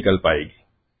نہیں نکل پائے گی،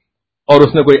 اور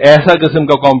اس نے کوئی ایسا قسم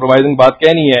کا کمپرومائزنگ بات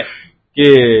کہنی ہے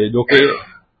کہ جو کہ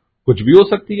کچھ بھی ہو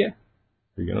سکتی ہے.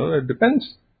 اٹ ڈیپینڈس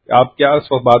آپ کیا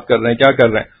اس وقت بات کر رہے ہیں، کیا کر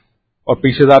رہے ہیں، اور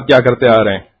پیچھے سے آپ کیا کرتے آ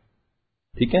رہے ہیں.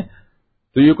 ٹھیک ہے،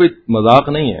 تو یہ کوئی مذاق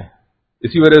نہیں ہے.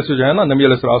 اسی وجہ سے جو ہے نا نبی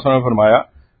علیہ السلام نے فرمایا،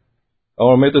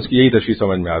 اور میں تو اس کی یہی تشریح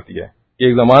سمجھ میں آتی ہے کہ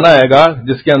ایک زمانہ آئے گا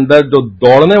جس کے اندر جو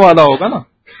دوڑنے والا ہوگا نا،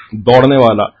 دوڑنے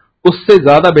والا اس سے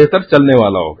زیادہ بہتر چلنے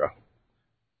والا ہوگا،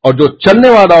 اور جو چلنے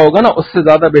والا ہوگا نا اس سے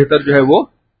زیادہ بہتر جو ہے وہ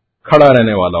کھڑا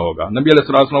رہنے والا ہوگا. نبی علیہ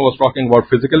السلام was talking about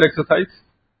physical exercise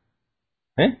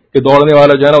کہ دوڑنے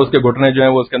والا جو ہے نا اس کے گھٹنے جو ہیں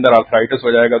وہ اس کے اندر آرتھرائٹس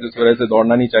ہو جائے گا تو اس وجہ سے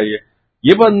دوڑنا نہیں چاہیے.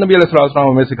 یہ بات نبی علیہ السلام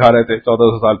ہمیں سکھا رہے تھے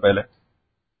 1400 سال پہلے.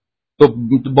 تو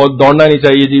بہت دوڑنا نہیں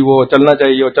چاہیے جی، وہ چلنا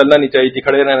چاہیے، وہ چلنا نہیں چاہیے جی،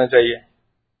 کھڑے رہنا چاہیے.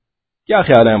 کیا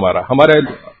خیال ہے ہمارا؟ ہمارے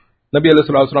نبی علیہ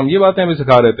السلام یہ باتیں ہمیں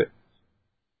سکھا رہے تھے.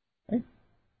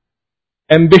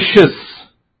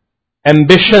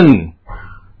 ایمبیشن،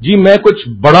 جی میں کچھ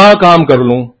بڑا کام کر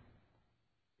لوں،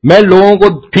 میں لوگوں کو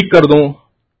ٹھیک کر دوں،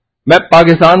 میں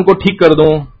پاکستان کو ٹھیک کر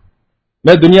دوں،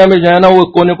 میں دنیا میں جو ہے نا وہ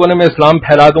کونے کونے میں اسلام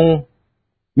پھیلا دوں،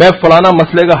 میں فلانا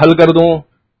مسئلے کا حل کر دوں.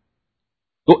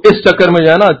 تو اس چکر میں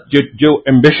جو ہے نا جو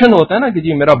ایمبیشن ہوتا ہے نا کہ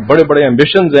جی میرا بڑے بڑے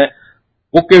ایمبیشنز ہیں،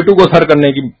 وہ کیٹو کو سر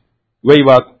کرنے کی وہی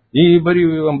بات جی بڑی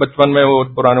ہم بچپن میں وہ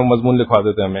پرانے مضمون لکھوا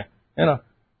دیتے ہمیں، ہے نا،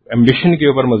 ایمبیشن کے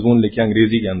اوپر مضمون لکھے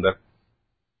انگریزی کے اندر.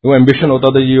 وہ ایمبیشن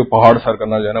ہوتا تھا جی وہ پہاڑ سر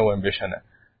کرنا جو ہے نا وہ ایمبیشن ہے.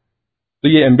 تو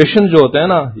یہ ایمبیشن جو ہوتے ہیں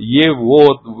نا یہ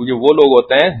وہ لوگ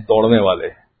ہوتے ہیں دوڑنے والے،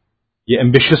 یہ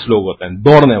ایمبیشس لوگ ہوتے ہیں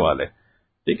دوڑنے والے.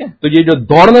 ٹھیک ہے، تو یہ جو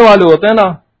دوڑنے والے ہوتے ہیں نا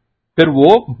پھر وہ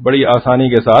بڑی آسانی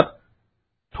کے ساتھ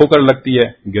ٹھوکر لگتی ہے،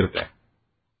 گرتے ہیں.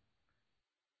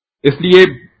 اس لیے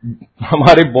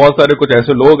ہمارے بہت سارے کچھ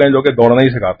ایسے لوگ ہیں جو کہ دوڑنا ہی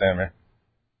سکھاتے ہیں ہمیں،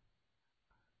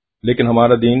 لیکن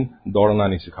ہمارا دین دوڑنا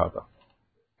نہیں سکھاتا.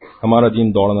 ہمارا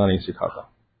دین دوڑنا نہیں سکھاتا.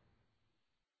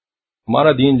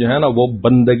 ہمارا دین جو ہے نا وہ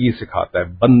بندگی سکھاتا ہے،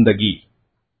 بندگی.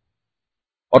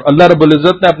 اور اللہ رب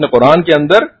العزت نے اپنے قرآن کے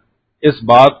اندر اس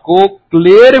بات کو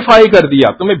کلیئرفائی کر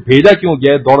دیا. تمہیں بھیجا کیوں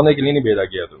گیا ہے؟ دوڑنے کے لیے نہیں بھیجا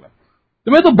گیا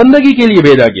تمہیں تو بندگی کے لیے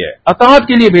بھیجا گیا ہے، اطاعت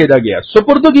کے لیے بھیجا گیا ہے،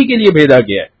 سپردگی کے لیے بھیجا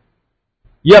گیا ہے.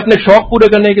 یہ اپنے شوق پورے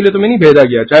کرنے کے لیے تمہیں نہیں بھیجا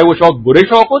گیا، چاہے وہ شوق برے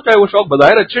شوق ہو، چاہے وہ شوق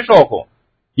بظاہر اچھے شوق ہو.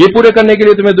 یہ پورے کرنے کے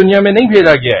لیے تمہیں دنیا میں نہیں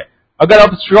بھیجا گیا ہے. اگر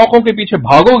آپ شوقوں کے پیچھے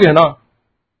بھاگو گے نا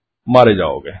مارے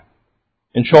جاؤ گے.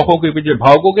 ان شوقوں کے پیچھے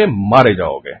بھاگو گے مارے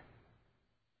جاؤ گے.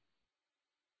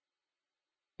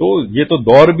 تو یہ تو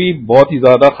دور بھی بہت ہی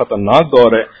زیادہ خطرناک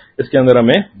دور ہے، اس کے اندر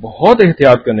ہمیں بہت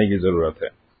احتیاط کرنے کی ضرورت ہے.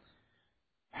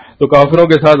 تو کافروں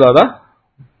کے ساتھ زیادہ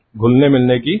گھلنے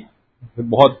ملنے کی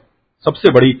بہت سب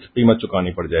سے بڑی قیمت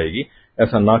چکانی پڑ جائے گی.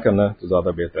 ایسا نہ کرنا تو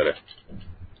زیادہ بہتر ہے.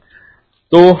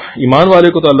 تو ایمان والے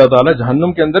کو تو اللہ تعالیٰ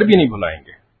جہنم کے اندر بھی نہیں بھلائیں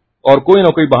گے، اور کوئی نہ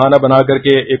کوئی بہانہ بنا کر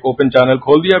کے ایک اوپن چینل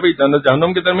کھول دیا بھائی جنت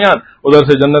جہنم کے درمیان، ادھر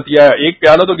سے جنت یا ایک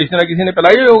پیالہ تو کسی نہ کسی نے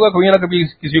پلایا ہوگا کوئی نہ کبھی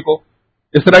کسی کو.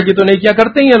 اس طرح کی تو نیکیاں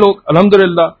کرتے ہی ہیں لوگ،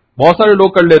 الحمدللہ بہت سارے لوگ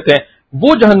کر لیتے ہیں.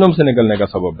 وہ جہنم سے نکلنے کا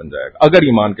سبب بن جائے گا اگر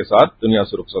ایمان کے ساتھ دنیا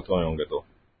سے رخصت ہوئے ہوں گے. تو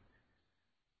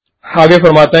آگے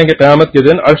فرماتے ہیں کہ قیامت کے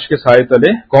دن عرش کے سائے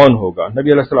تلے کون ہوگا؟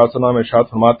 نبی علیہ الصلوۃ والسلام ارشاد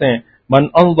فرماتے ہیں من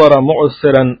انظر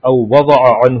معسرا او وضع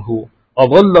عنه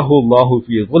اظلہ اللہ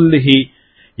فی ظلہ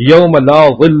یوم لا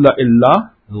ظل الا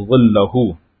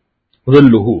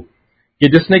ظلہ، کہ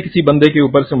جس نے کسی بندے کے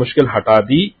اوپر سے مشکل ہٹا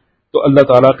دی تو اللہ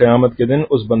تعالیٰ قیامت کے دن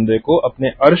اس بندے کو اپنے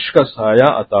عرش کا سایہ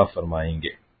عطا فرمائیں گے.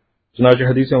 چنانچہ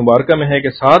حدیث مبارکہ میں ہے کہ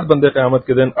 7 بندے قیامت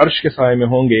کے دن عرش کے سائے میں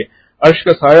ہوں گے. عرش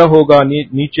کا سایہ ہوگا،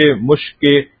 نیچے مشک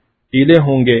کے ٹیلے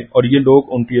ہوں گے اور یہ لوگ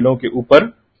ان ٹیلوں کے اوپر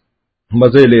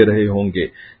مزے لے رہے ہوں گے،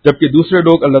 جبکہ دوسرے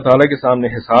لوگ اللہ تعالیٰ کے سامنے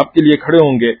حساب کے لیے کھڑے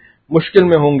ہوں گے، مشکل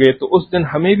میں ہوں گے. تو اس دن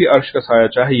ہمیں بھی عرش کا سایہ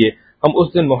چاہیے، ہم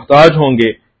اس دن محتاج ہوں گے.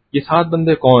 یہ 7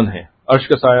 بندے کون ہیں؟ عرش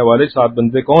کا سایہ والے 7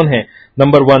 بندے کون ہیں؟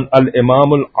 نمبر 1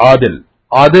 الامام العادل،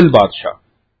 عادل بادشاہ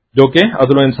جو کہ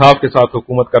عدل و انصاف کے ساتھ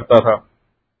حکومت کرتا تھا.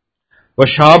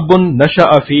 وشاب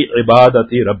نشأ فی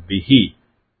عبادت ربہ،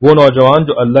 وہ نوجوان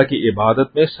جو اللہ کی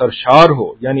عبادت میں سرشار ہو،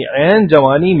 یعنی عین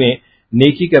جوانی میں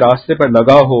نیکی کے راستے پر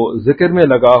لگا ہو، ذکر میں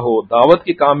لگا ہو، دعوت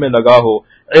کے کام میں لگا ہو،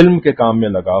 علم کے کام میں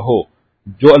لگا ہو،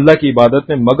 جو اللہ کی عبادت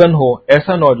میں مگن ہو،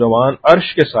 ایسا نوجوان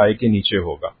عرش کے سائے کے نیچے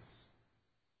ہوگا.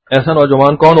 ایسا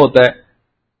نوجوان کون ہوتا ہے؟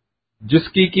 جس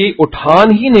کی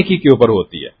اٹھان ہی نیکی کے اوپر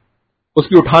ہوتی ہے. اس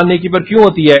کی اٹھان نیکی پر کیوں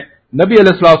ہوتی ہے؟ نبی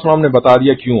علیہ الصلوۃ والسلام نے بتا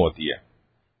دیا کیوں ہوتی ہے.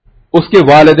 اس کے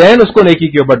والدین اس کو نیکی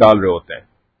کے اوپر ڈال رہے ہوتے ہیں.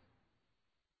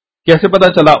 کیسے پتا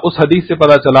چلا؟ اس حدیث سے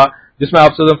پتا چلا جس میں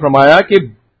آپ سے فرمایا کہ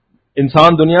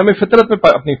انسان دنیا میں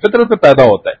اپنی فطرت پہ پیدا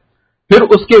ہوتا ہے، پھر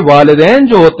اس کے والدین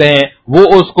جو ہوتے ہیں وہ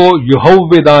اس کو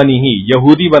یہودانی ہی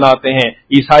یہودی بناتے ہیں،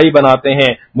 عیسائی بناتے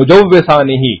ہیں،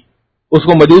 مجوسانی ہی اس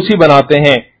کو مجوسی بناتے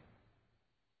ہیں.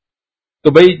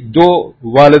 تو بھئی جو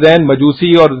والدین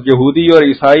مجوسی اور یہودی اور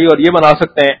عیسائی اور یہ بنا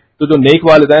سکتے ہیں تو جو نیک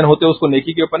والدین ہوتے ہیں اس کو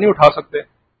نیکی کے اوپر نہیں اٹھا سکتے.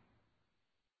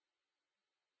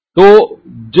 تو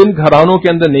جن گھرانوں کے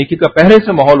اندر نیکی کا پہلے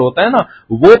سے ماحول ہوتا ہے نا،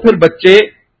 وہ پھر بچے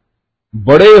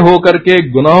بڑے ہو کر کے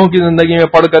گناہوں کی زندگی میں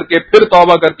پڑ کر کے پھر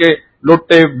توبہ کر کے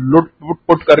لٹ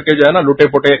پٹ کر کے جو ہے نا لٹے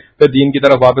پٹے پھر دین کی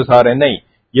طرف واپس آ رہے ہیں. نہیں،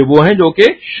 یہ وہ ہیں جو کہ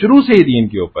شروع سے ہی دین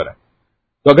کے اوپر ہے.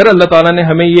 تو اگر اللہ تعالیٰ نے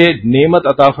ہمیں یہ نعمت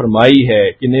عطا فرمائی ہے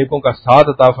کہ نیکوں کا ساتھ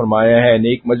عطا فرمایا ہے،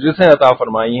 نیک مجلسیں عطا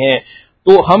فرمائی ہیں،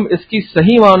 تو ہم اس کی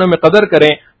صحیح معنوں میں قدر کریں.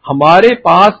 ہمارے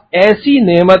پاس ایسی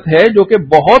نعمت ہے جو کہ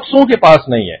بہت سوں کے پاس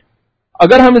نہیں ہے.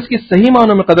 اگر ہم اس کی صحیح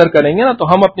معنوں میں قدر کریں گے نا تو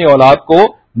ہم اپنی اولاد کو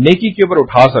نیکی کے اوپر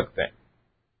اٹھا سکتے ہیں.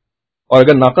 اور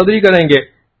اگر ناقدری کریں گے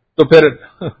تو پھر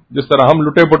جس طرح ہم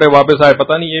لٹے پٹے واپس آئے,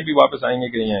 پتہ نہیں یہ بھی واپس آئیں گے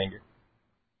کہ نہیں آئیں گے,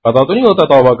 پتہ تو نہیں ہوتا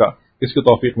توبہ کا کس کو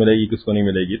توفیق ملے گی کس کو نہیں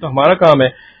ملے گی. تو ہمارا کام ہے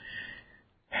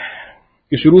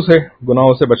کہ شروع سے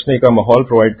گناہوں سے بچنے کا ماحول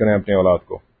پرووائڈ کریں اپنے اولاد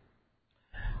کو.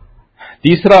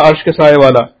 تیسرا عرش کے سائے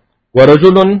والا,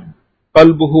 وَرَجُلٌ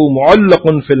قَلْبُهُ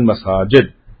مُعَلَّقٌ فِي الْمَسَاجِدِ,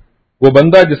 وہ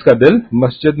بندہ جس کا دل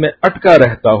مسجد میں اٹکا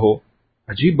رہتا ہو.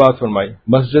 عجیب بات فرمائی,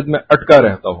 مسجد میں اٹکا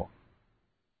رہتا ہو.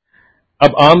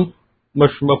 اب عام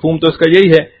مفہوم تو اس کا یہی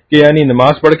ہے کہ یعنی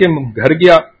نماز پڑھ کے گھر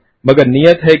گیا مگر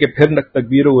نیت ہے کہ پھر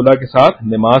تکبیر اولیٰ کے ساتھ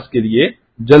نماز کے لیے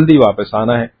جلدی واپس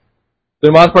آنا ہے. تو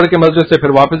نماز پڑھ کے مسجد سے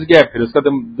پھر واپس گیا, پھر اس کا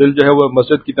دل جو ہے وہ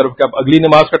مسجد کی طرف کہ اب اگلی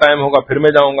نماز کا ٹائم ہوگا پھر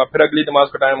میں جاؤں گا, پھر اگلی نماز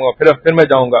کا ٹائم ہوگا پھر میں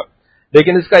جاؤں گا.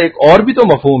 لیکن اس کا ایک اور بھی تو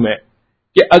مفہوم ہے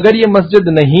کہ اگر یہ مسجد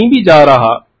نہیں بھی جا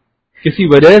رہا کسی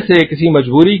وجہ سے, کسی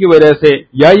مجبوری کی وجہ سے,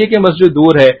 یا یہ کہ مسجد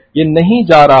دور ہے, یہ نہیں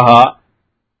جا رہا,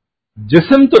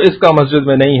 جسم تو اس کا مسجد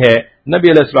میں نہیں ہے,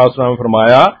 نبی علیہ الصلوۃ والسلام نے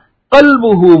فرمایا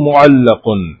قلبہ معلق,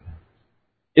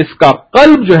 اس کا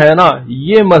قلب جو ہے نا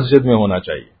یہ مسجد میں ہونا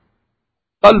چاہیے.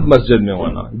 قلب مسجد میں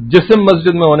ہونا, جسم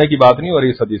مسجد میں ہونے کی بات نہیں ہو رہی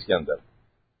اس حدیث کے اندر.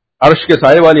 عرش کے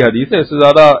سائے والی حدیث ہے, اس سے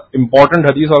زیادہ امپورٹنٹ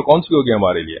حدیث اور کون سی ہوگی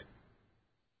ہمارے لیے.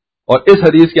 اور اس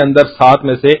حدیث کے اندر 7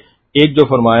 میں سے ایک جو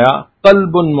فرمایا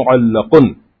قلب معلق,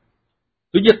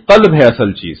 تو یہ قلب ہے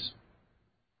اصل چیز.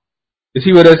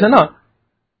 اسی وجہ سے نا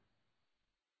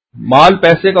مال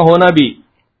پیسے کا ہونا بھی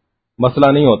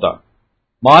مسئلہ نہیں ہوتا.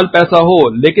 مال پیسہ ہو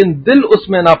لیکن دل اس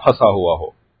میں نہ پھنسا ہوا ہو,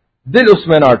 دل اس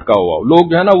میں نہ اٹکا ہوا ہو. لوگ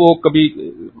جو ہے نا وہ کبھی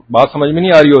بات سمجھ میں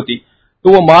نہیں آ رہی ہوتی تو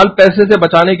وہ مال پیسے سے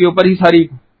بچانے کے اوپر ہی ساری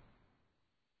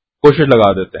کوشش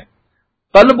لگا دیتے ہیں,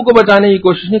 قلب کو بچانے کی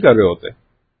کوشش نہیں کر رہے ہوتے.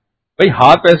 بھئی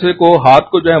ہاتھ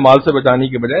کو جو ہے مال سے بچانے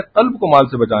کی بجائے قلب کو مال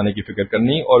سے بچانے کی فکر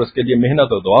کرنی اور اس کے لیے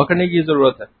محنت اور دعا کرنے کی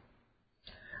ضرورت ہے.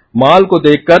 مال کو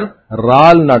دیکھ کر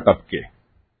رال نہ ٹپکے,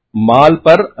 مال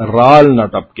پر رال نہ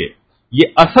ٹپکے, یہ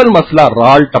اصل مسئلہ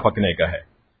رال ٹپکنے کا ہے.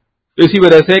 تو اسی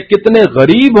وجہ سے کتنے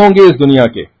غریب ہوں گے اس دنیا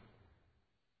کے,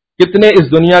 کتنے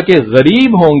اس دنیا کے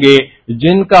غریب ہوں گے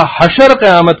جن کا حشر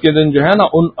قیامت کے دن جو ہے نا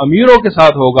ان امیروں کے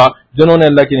ساتھ ہوگا جنہوں نے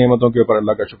اللہ کی نعمتوں کے اوپر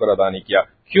اللہ کا شکر ادا نہیں کیا.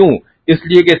 کیوں؟ اس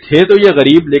لیے کہ تھے تو یہ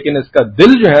غریب لیکن اس کا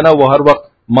دل جو ہے نا وہ ہر وقت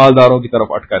مالداروں کی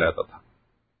طرف اٹکا رہتا تھا,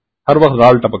 ہر وقت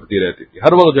رال ٹپکتی رہتی تھی,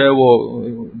 ہر وقت جو ہے وہ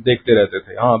دیکھتے رہتے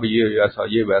تھے, ہاں بھئی یہ ایسا,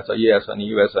 یہ ویسا, یہ ایسا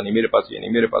نہیں, ویسا نہیں, میرے پاس یہ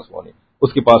نہیں, میرے پاس وہ نہیں,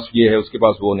 اس کے پاس یہ ہے, اس کے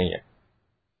پاس وہ نہیں ہے.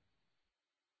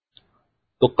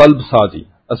 تو قلب سازی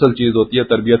اصل چیز ہوتی ہے.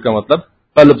 تربیت کا مطلب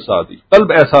قلب سازی.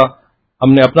 قلب ایسا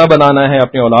ہم نے اپنا بنانا ہے,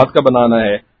 اپنے اولاد کا بنانا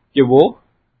ہے کہ وہ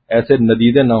ایسے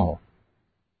ندیدے نہ ہوں.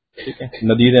 ٹھیک ہے,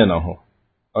 ندیدے نہ ہوں.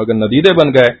 اور اگر ندیدے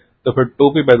بن گئے تو پھر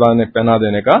ٹوپی پہنا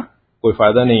دینے کا کوئی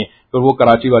فائدہ نہیں. پھر وہ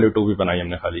کراچی والی ٹوپی بنائی ہم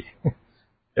نے خالی.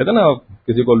 کہتے نا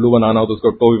کسی کو الو بنانا ہو تو اس کو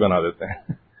ٹوپی بنا دیتے ہیں.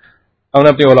 ہم نے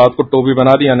اپنی اولاد کو ٹوپی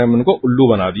بنا دی, یعنی ہم ان کو الو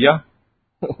بنا دیا.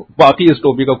 باقی اس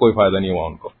ٹوپی کا کوئی فائدہ نہیں ہوا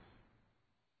ان کو.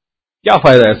 کیا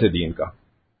فائدہ ایسے دین کا,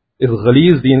 اس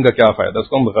غلیظ دین کا کیا فائدہ؟ اس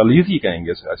کو ہم غلیظ ہی کہیں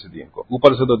گے ایسے دین کو.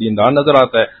 اوپر سے تو دیندار نظر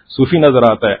آتا ہے, صوفی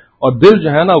نظر آتا ہے, اور دل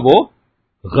جو ہے نا وہ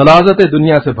غلاظت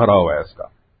دنیا سے بھرا ہوا ہے. اس کا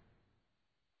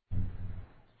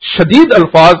شدید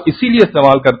الفاظ اسی لیے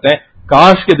استعمال کرتے ہیں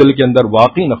کاش کے دل کے اندر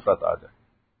واقعی نفرت آ جائے,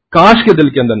 کاش کے دل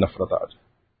کے اندر نفرت آ جائے.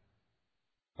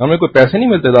 ہمیں کوئی پیسے نہیں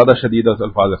ملتے زیادہ شدید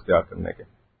الفاظ اختیار کرنے کے.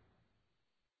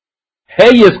 ہے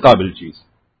یہ اس قابل چیز.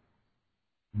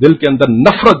 دل کے اندر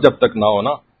نفرت جب تک نہ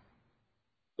ہونا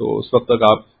تو اس وقت تک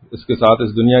آپ اس کے ساتھ,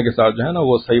 اس دنیا کے ساتھ جو ہے نا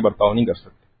وہ صحیح برتاؤ نہیں کر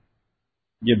سکتے.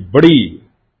 یہ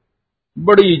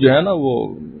بڑی جو ہے نا وہ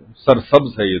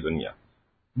سرسبز ہے یہ دنیا,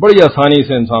 بڑی آسانی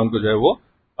سے انسان کو جو ہے وہ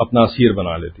اپنا اسیر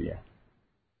بنا لیتی ہے.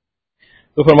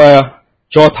 تو فرمایا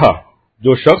چوتھا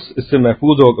جو شخص اس سے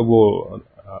محفوظ ہوگا وہ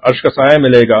عرش کا سایہ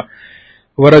ملے گا.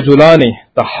 ورجلان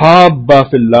تحابا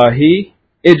فی اللہ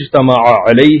اجتمعا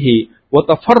علیہ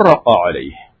وتفرقا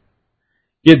علیہ,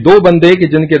 یہ دو بندے کہ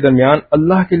جن کے درمیان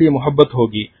اللہ کے لیے محبت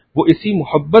ہوگی وہ اسی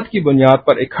محبت کی بنیاد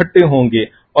پر اکٹھے ہوں گے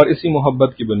اور اسی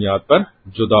محبت کی بنیاد پر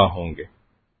جدا ہوں گے.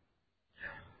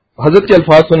 حضرت کے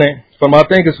الفاظ سنیں,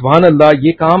 فرماتے ہیں کہ سبحان اللہ,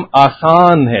 یہ کام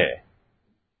آسان ہے,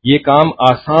 یہ کام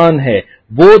آسان ہے.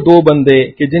 وہ دو بندے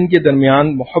کہ جن کے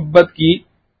درمیان محبت کی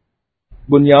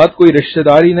بنیاد کوئی رشتہ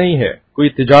داری نہیں ہے, کوئی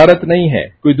تجارت نہیں ہے,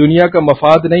 کوئی دنیا کا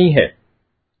مفاد نہیں ہے,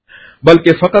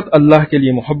 بلکہ فقط اللہ کے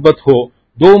لیے محبت ہو.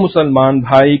 دو مسلمان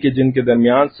بھائی کہ جن کے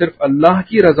درمیان صرف اللہ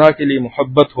کی رضا کے لیے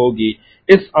محبت ہوگی,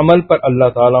 اس عمل پر اللہ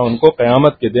تعالیٰ ان کو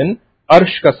قیامت کے دن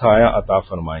عرش کا سایہ عطا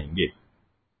فرمائیں گے.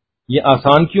 یہ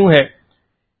آسان کیوں ہے؟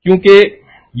 کیونکہ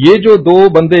یہ جو دو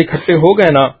بندے اکٹھے ہو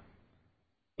گئے نا،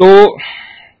 تو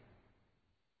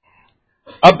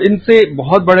اب ان سے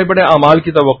بہت بڑے بڑے اعمال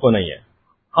کی توقع نہیں ہے.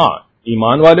 ہاں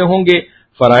ایمان والے ہوں گے،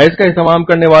 فرائض کا اہتمام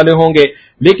کرنے والے ہوں گے،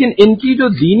 لیکن ان کی جو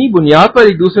دینی بنیاد پر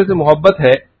ایک دوسرے سے محبت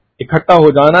ہے، اکٹھا ہو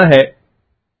جانا ہے،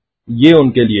 یہ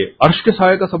ان کے لیے عرش کے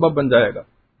سائے کا سبب بن جائے گا.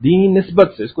 دینی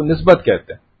نسبت سے، اس کو نسبت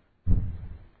کہتے ہیں.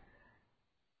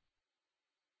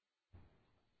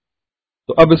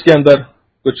 تو اب اس کے اندر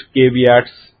کچھ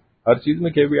کیویٹس، ہر چیز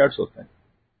میں کیویٹس ہوتے ہیں.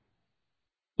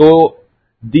 تو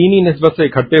دینی نسبت سے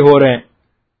اکٹھے ہو رہے ہیں،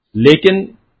 لیکن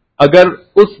اگر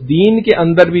اس دین کے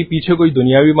اندر بھی پیچھے کوئی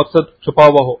دنیاوی مقصد چھپا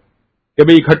ہوا ہو کہ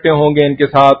بھئی اکٹھے ہوں گے ان کے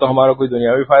ساتھ تو ہمارا کوئی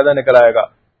دنیاوی فائدہ نکل آئے گا،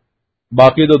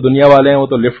 باقی تو دنیا والے ہیں وہ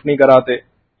تو لفٹ نہیں کراتے،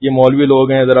 یہ مولوی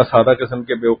لوگ ہیں ذرا سادہ قسم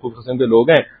کے بیوقوف قسم کے لوگ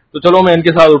ہیں، تو چلو میں ان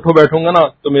کے ساتھ اٹھو بیٹھوں گا نا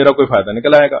تو میرا کوئی فائدہ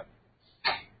نکل آئے گا،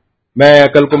 میں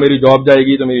کل کو میری جاب جائے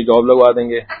گی تو میری جاب لگوا دیں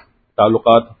گے،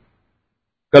 تعلقات،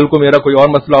 کل کو میرا کوئی اور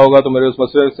مسئلہ ہوگا تو میرے اس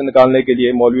مسئلے سے نکالنے کے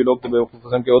لیے مولوی لوگ تو بیوقوف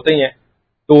قسم کے ہوتے ہی ہیں،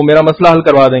 تو وہ میرا مسئلہ حل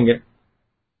کروا دیں گے.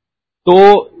 تو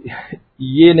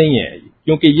یہ نہیں ہے،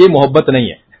 کیونکہ یہ محبت نہیں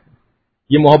ہے،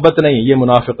 یہ محبت نہیں ہے، یہ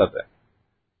منافقت ہے.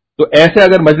 تو ایسے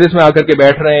اگر مجلس میں آ کر کے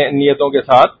بیٹھ رہے ہیں نیتوں کے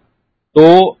ساتھ، تو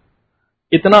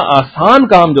اتنا آسان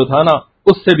کام جو تھا نا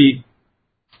اس سے بھی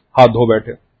ہاتھ دھو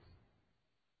بیٹھے.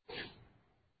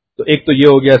 تو ایک تو یہ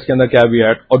ہو گیا اس کے اندر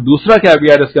کیویٹ، اور دوسرا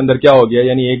کیویٹ اس کے اندر کیا ہو گیا،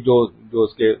 یعنی ایک جو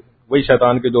اس کے وہی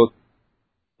شیطان کے جو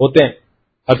ہوتے ہیں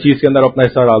ہر چیز کے اندر اپنا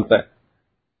حصہ ڈالتا ہے.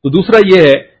 تو دوسرا یہ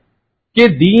ہے کہ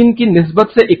دین کی نسبت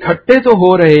سے اکٹھے تو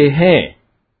ہو رہے ہیں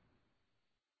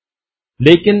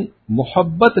لیکن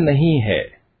محبت نہیں ہے،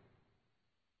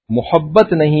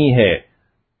 محبت نہیں ہے.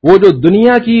 وہ جو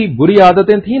دنیا کی بری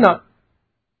عادتیں تھیں نا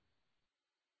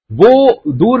وہ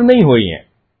دور نہیں ہوئی ہیں.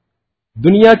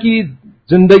 دنیا کی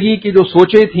زندگی کی جو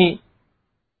سوچیں تھیں،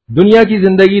 دنیا کی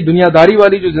زندگی، دنیا داری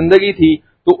والی جو زندگی تھی،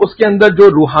 تو اس کے اندر جو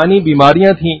روحانی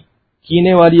بیماریاں تھیں،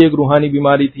 کینے والی ایک روحانی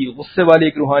بیماری تھی، غصے والی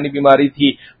ایک روحانی بیماری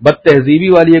تھی، بد تہذیبی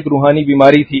والی ایک روحانی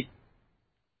بیماری تھی،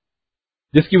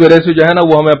 جس کی وجہ سے جو ہے نا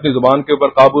وہ ہمیں اپنی زبان کے اوپر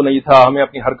قابو نہیں تھا، ہمیں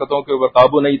اپنی حرکتوں کے اوپر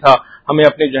قابو نہیں تھا، ہمیں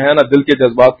اپنے جو ہے نا دل کے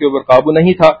جذبات کے اوپر قابو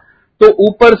نہیں تھا. تو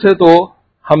اوپر سے تو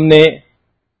ہم نے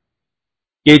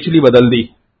کیچلی بدل دی،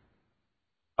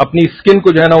 اپنی سکن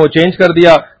کو جو ہے نا وہ چینج کر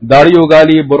دیا، داڑھی اگا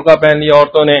لی، برقع پہن لیا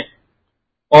عورتوں نے،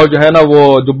 اور جو ہے نا وہ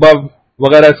جبہ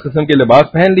وغیرہ اس قسم کے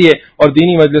لباس پہن لیے اور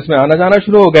دینی مجلس میں آنا جانا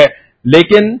شروع ہو گئے،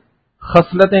 لیکن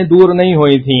خصلتیں دور نہیں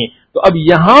ہوئی تھیں. تو اب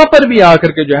یہاں پر بھی آ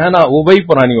کر کے جو ہے نا وہ وہی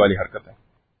پرانی والی حرکت ہے،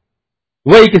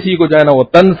 وہی کسی کو جو ہے نا وہ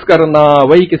طنز کرنا،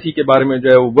 وہی کسی کے بارے میں جو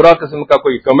ہے وہ برا قسم کا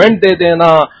کوئی کمنٹ دے دینا،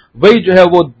 وہی جو ہے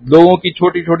وہ لوگوں کی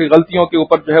چھوٹی چھوٹی غلطیوں کے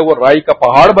اوپر جو ہے وہ رائی کا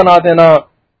پہاڑ بنا دینا،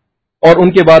 اور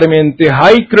ان کے بارے میں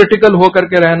انتہائی کریٹیکل ہو کر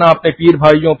کے رہنا اپنے پیر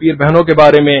بھائیوں پیر بہنوں کے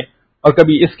بارے میں، اور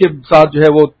کبھی اس کے ساتھ جو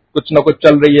ہے وہ کچھ نہ کچھ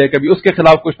چل رہی ہے، کبھی اس کے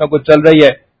خلاف کچھ نہ کچھ چل رہی ہے.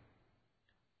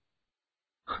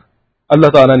 اللہ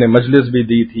تعالیٰ نے مجلس بھی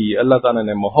دی تھی، اللہ تعالیٰ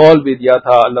نے ماحول بھی دیا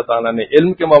تھا، اللہ تعالیٰ نے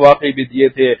علم کے مواقع بھی دیے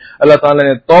تھے، اللہ تعالیٰ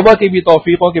نے توبہ کی بھی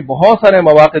توفیقوں کے بہت سارے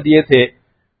مواقع دیے تھے،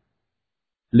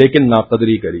 لیکن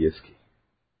ناقدری کری اس کی،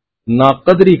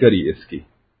 ناقدری کری اس کی.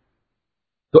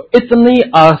 تو اتنی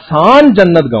آسان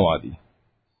جنت گنوا دی،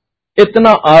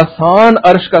 اتنا آسان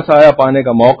عرش کا سایہ پانے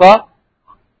کا موقع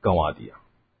گنوا دیا.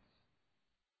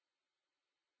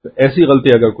 تو ایسی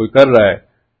غلطی اگر کوئی کر رہا ہے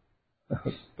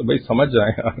تو بھائی سمجھ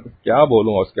جائیں یار، کیا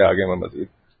بولوں اس کے آگے میں مزید،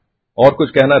 اور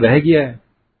کچھ کہنا رہ گیا ہے؟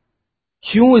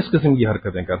 کیوں اس قسم کی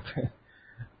حرکتیں کرتے ہیں؟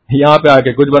 یہاں پہ آ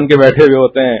کے کچھ بن کے بیٹھے ہوئے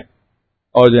ہوتے ہیں،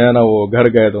 اور جو ہے نا وہ گھر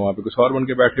گئے تو وہاں پہ کچھ اور بن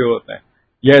کے بیٹھے ہوئے ہوتے ہیں،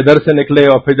 یا ادھر سے نکلے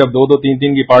اور پھر جب دو دو تین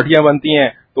تین کی پارٹیاں بنتی ہیں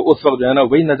تو اس وقت جو ہے نا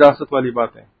وہی نجاست والی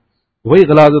باتیں، وہی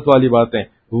غلاظت والی باتیں،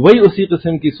 وہی اسی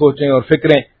قسم کی سوچیں اور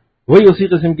فکریں، وہی اسی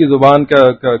قسم کی زبان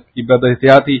کی بد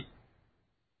احتیاطی.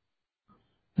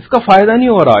 اس کا فائدہ نہیں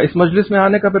ہو رہا، اس مجلس میں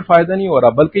آنے کا پھر فائدہ نہیں ہو رہا،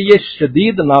 بلکہ یہ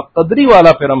شدید ناقدری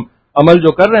والا پھر ہم عمل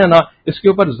جو کر رہے ہیں نا اس کے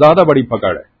اوپر زیادہ بڑی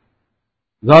پکڑ ہے،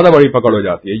 زیادہ بڑی پکڑ ہو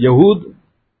جاتی ہے. یہود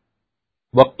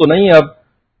وقت تو نہیں اب،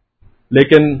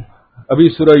 لیکن ابھی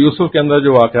سورہ یوسف کے اندر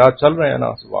جو واقعات چل رہے ہیں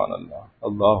نا، سبحان اللہ،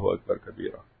 اللہ اکبر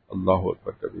کبیرہ، اللہ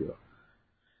اکبر کبیرہ.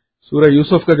 سورہ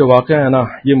یوسف کا جو واقعہ ہے نا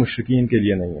یہ مشرکین کے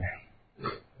لیے نہیں ہے،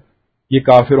 یہ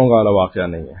کافروں والا واقعہ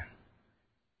نہیں ہے،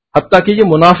 حتیٰ کہ یہ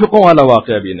منافقوں والا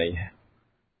واقعہ بھی نہیں ہے،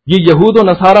 یہ یہود و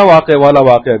نصارہ والا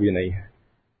واقعہ بھی نہیں ہے،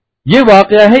 یہ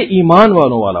واقعہ ہے ایمان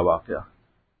والوں والا واقعہ.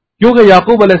 کیونکہ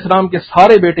یعقوب علیہ السلام کے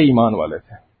سارے بیٹے ایمان والے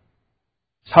تھے،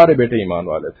 سارے بیٹے ایمان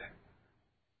والے تھے،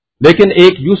 لیکن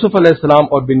ایک یوسف علیہ السلام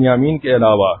اور بنیامین کے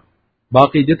علاوہ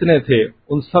باقی جتنے تھے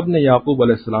ان سب نے یعقوب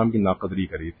علیہ السلام کی ناقدری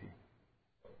کری تھی.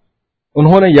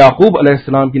 انہوں نے یعقوب علیہ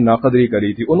السلام کی ناقدری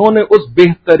کری تھی، انہوں نے اس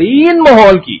بہترین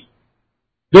ماحول کی،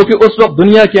 جو کہ اس وقت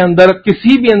دنیا کے اندر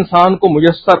کسی بھی انسان کو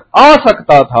میسر آ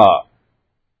سکتا تھا،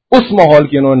 اس ماحول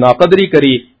کی انہوں نے ناقدری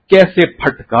کری. کیسے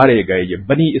پھٹکارے گئے یہ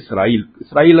بنی اسرائیل.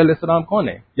 اسرائیل علیہ السلام کون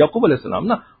ہے؟ یعقوب علیہ السلام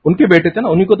نا، ان کے بیٹے تھے نا،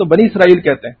 انہیں کو تو بنی اسرائیل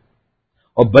کہتے ہیں.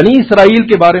 اور بنی اسرائیل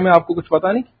کے بارے میں آپ کو کچھ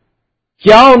پتا نہیں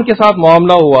کیا ان کے ساتھ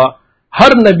معاملہ ہوا.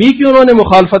 ہر نبی کی انہوں نے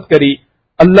مخالفت کری،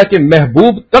 اللہ کے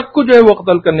محبوب تک کو جو ہے وہ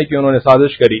قتل کرنے کی انہوں نے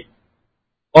سازش کری.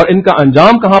 اور ان کا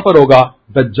انجام کہاں پر ہوگا؟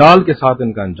 دجال کے ساتھ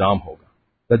ان کا انجام ہوگا.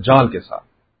 دجال کے ساتھ.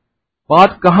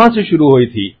 بات کہاں سے شروع ہوئی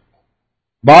تھی؟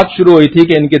 بات شروع ہوئی تھی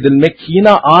کہ ان کے دل میں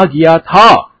کینہ آ گیا تھا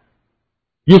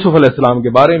یوسف علیہ السلام کے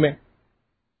بارے میں.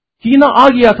 کینہ آ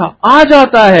گیا تھا، آ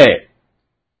جاتا ہے،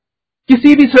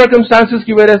 کسی بھی سرکمسٹانسز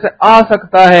کی وجہ سے آ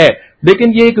سکتا ہے،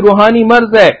 لیکن یہ ایک روحانی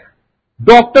مرض ہے.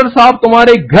 ڈاکٹر صاحب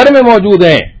تمہارے گھر میں موجود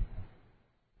ہیں،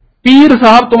 پیر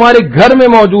صاحب تمہارے گھر میں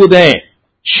موجود ہیں،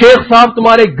 شیخ صاحب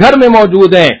تمہارے گھر میں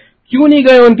موجود ہیں، کیوں نہیں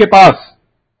گئے ان کے پاس؟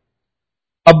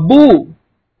 ابو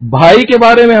بھائی کے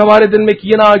بارے میں ہمارے دل میں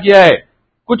کینہ آ گیا ہے،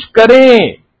 کچھ کریں،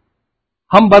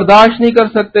 ہم برداشت نہیں کر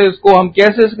سکتے اس کو، ہم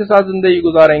کیسے اس کے ساتھ زندگی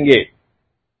گزاریں گے؟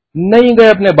 نہیں گئے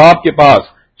اپنے باپ کے پاس.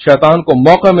 شیطان کو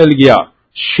موقع مل گیا.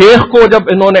 شیخ کو جب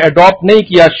انہوں نے اڈاپٹ نہیں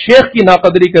کیا، شیخ کی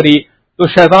ناقدری کری، تو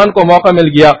شیطان کو موقع مل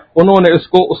گیا. انہوں نے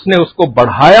اس نے اس کو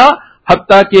بڑھایا،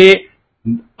 حتیٰ کہ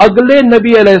اگلے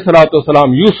نبی علیہ الصلوۃ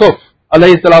والسلام یوسف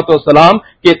علیہ الصلوۃ والسلام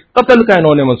کے قتل کا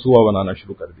انہوں نے منصوبہ بنانا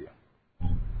شروع کر دیا.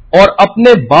 اور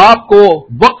اپنے باپ کو،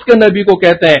 وقت کے نبی کو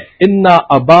کہتے ہیں انا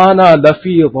ابانا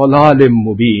لفی ضلال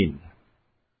مبین.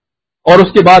 اور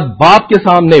اس کے بعد باپ کے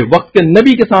سامنے، وقت کے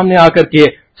نبی کے سامنے آ کر کے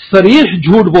صریح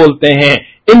جھوٹ بولتے ہیں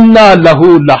انا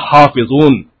لہو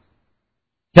لحافظون،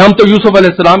 کہ ہم تو یوسف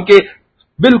علیہ السلام کے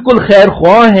بالکل خیر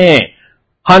خواہ ہیں،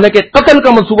 حالانکہ قتل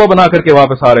کا منصوبہ بنا کر کے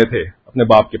واپس آ رہے تھے اپنے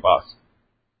باپ کے پاس.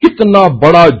 کتنا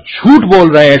بڑا جھوٹ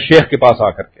بول رہے ہیں شیخ کے پاس آ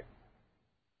کر کے.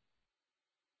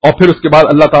 اور پھر اس کے بعد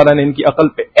اللہ تعالیٰ نے ان کی عقل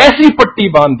پہ ایسی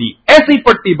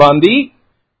پٹی باندھی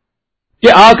کہ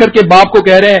آ کر کے باپ کو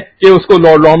کہہ رہے ہیں کہ اس کو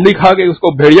لومڑی کھا گئی، اس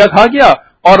کو بھیڑیا کھا گیا،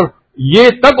 اور یہ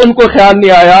تک ان کو خیال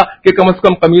نہیں آیا کہ کم از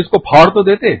کم قمیص کو پھاڑ تو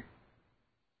دیتے.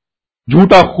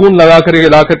 جھوٹا خون لگا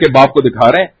کر کے باپ کو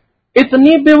دکھا رہے ہیں.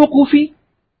 اتنی بے وقوفی،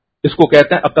 اس کو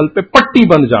کہتے ہیں عقل پہ پٹی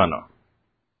بند جانا.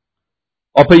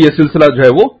 اور پھر یہ سلسلہ جو ہے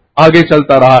وہ آگے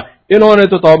چلتا رہا. انہوں نے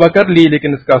تو توبہ کر لی،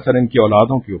 لیکن اس کا اثر ان کی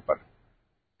اولادوں کے اوپر.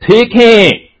 دیکھیں،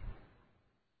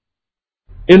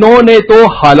 انہوں نے تو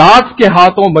حالات کے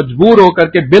ہاتھوں مجبور ہو کر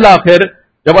کے بالآخر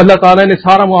جب اللہ تعالیٰ نے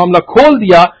سارا معاملہ کھول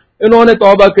دیا، انہوں نے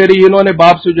توبہ کری، انہوں نے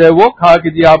باپ سے جو ہے وہ کہا کہ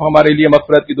جی آپ ہمارے لیے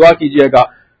مغفرت کی دعا کیجئے گا.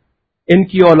 ان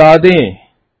کی اولادیں،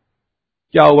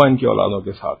 کیا ہوا ان کی اولادوں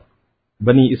کے ساتھ؟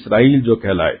 بنی اسرائیل جو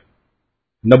کہلائے،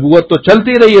 نبوت تو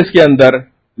چلتی رہی اس کے اندر،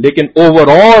 لیکن over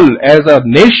all as a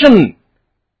nation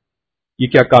یہ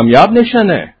کیا کامیاب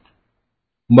نیشن ہے؟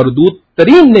 مردود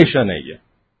ترین نیشن ہے یہ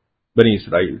بنی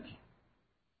اسرائیل کی.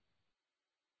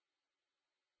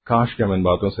 کاش کہ ہم ان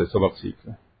باتوں سے سبق سیکھ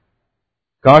لیں،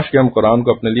 کاش کہ ہم قرآن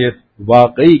کو اپنے لیے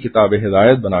واقعی کتاب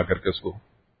ہدایت بنا کر کے اس کو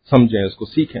سمجھیں، اس کو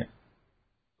سیکھیں.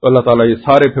 تو اللہ تعالیٰ یہ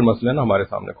سارے پھر مسئلے نا ہمارے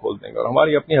سامنے کھول دیں گے، اور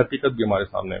ہماری اپنی حقیقت بھی ہمارے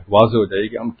سامنے واضح ہو جائے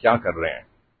گی. ہم کیا کر رہے ہیں،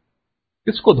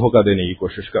 کس کو دھوکہ دینے کی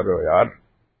کوشش کر رہے ہو یار؟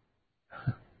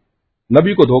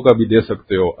 نبی کو دھوکہ بھی دے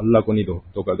سکتے ہو، اللہ کو نہیں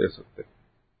دھوکہ دے سکتے.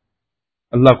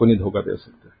 اللہ کو نہیں دھوکہ دے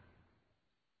سکتے.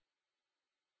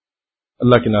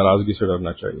 اللہ کی ناراضگی سے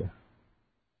ڈرنا چاہیے.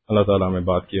 اللہ تعالیٰ ہمیں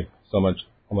بات کی سمجھ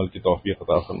عمل کی توفیق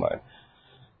عطا فرمائے.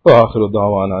 وآخر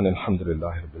دعوانا ان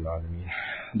الحمدللہ رب العالمین.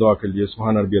 دعا کے لیے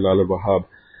سبحان ربی العلی الوہاب.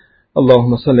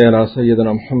 اللہم صلی علی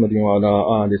سیدنا محمد وعلی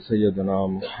آل سیدنا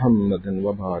محمد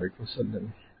وبارک وسلم.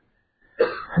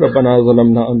 ربنا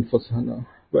ظلمنا انفسنا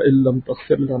وإن لم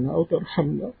تغفر لنا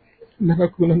وترحمنا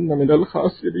لنكونن من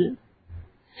الخاسرين.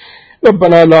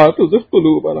 ربنا لا تزغ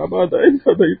قلوبنا بعد إذ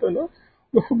هديتنا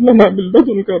وهب لنا من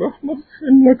لدنك رحمة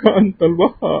إنك أنت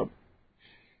الوهاب.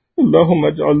 اللهم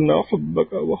اجعلنا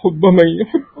حبك وحب من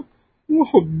يحبك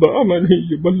وحب عمل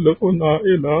يبلغنا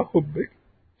إلى حبك.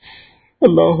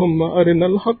 اللهم أرنا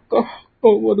الحق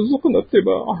حقا وارزقنا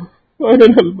اتباعه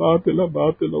وأرنا الباطل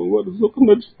باطلا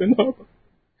وارزقنا اجتنابه.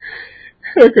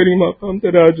 اے کریم آقا،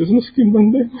 تیرے عاجز مسکین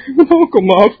بندے، گناہوں کو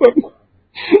معاف فرما،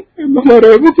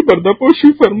 ہمارے عیبوں کی پردہ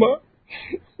پوشی فرما،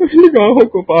 نگاہوں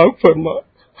کو پاک فرما،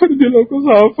 ہر دلوں کو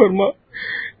صاف فرما.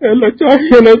 اے اللہ،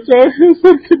 چاہیے نہ چاہے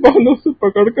سر کے بالوں سے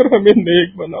پکڑ کر ہمیں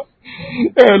نیک بنا.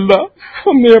 اے اللہ،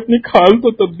 ہم نے اپنی کھال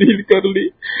تو تبدیل کر لی،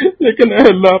 لیکن اے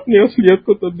اللہ اپنی اصلیت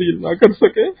کو تبدیل نہ کر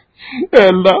سکے. اے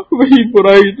اللہ، وہی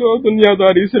برائی جو دنیا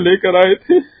داری سے لے کر آئے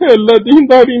تھے، اے اللہ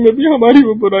دینداری میں بھی ہماری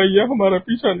وہ برائیاں ہمارا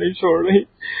پیچھا نہیں چھوڑ رہی.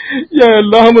 یا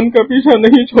اللہ، ہم ان کا پیچھا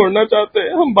نہیں چھوڑنا چاہتے،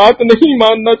 ہم بات نہیں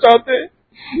ماننا چاہتے.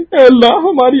 اے اللہ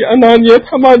ہماری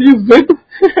انانیت، ہماری ضد،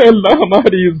 اے اللہ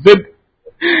ہماری ضد،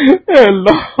 اے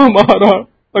اللہ ہمارا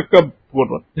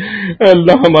تکبر، اے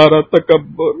اللہ ہمارا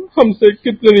تکبر ہم سے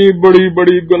کتنی بڑی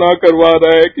بڑی گناہ کروا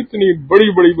رہا ہے، کتنی بڑی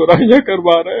بڑی برائیاں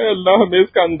کروا رہا ہے، اے اللہ ہمیں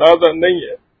اس کا اندازہ نہیں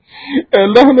ہے، اے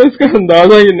اللہ ہمیں اس کا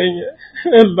اندازہ ہی نہیں ہے،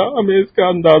 اے اللہ ہمیں اس کا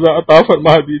اندازہ عطا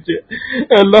فرما دیجئے،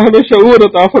 اے اللہ ہمیں شعور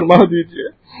عطا فرما دیجئے،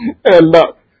 اے اللہ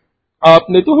آپ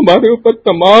نے تو ہمارے اوپر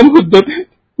تمام حجتیں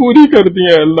پوری کر دی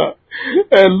ہیں، اللہ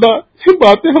اے اللہ یہ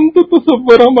باتیں ہم تو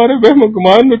تصور، ہمارے وہم و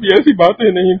گمان میں بھی ایسی باتیں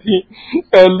نہیں تھیں،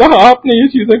 اے اللہ آپ نے یہ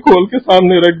چیزیں کھول کے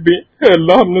سامنے رکھ دی، اے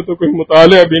اللہ ہم نے تو کوئی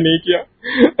مطالعہ بھی نہیں کیا،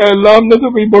 اے اللہ ہم نے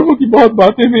تو کوئی بڑوں کی بہت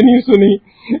باتیں بھی نہیں سنی،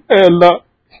 اے اللہ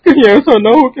کہیں ایسا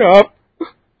نہ ہو کہ آپ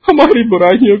ہماری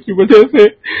برائیوں کی وجہ سے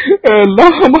اے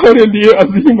اللہ ہمارے لیے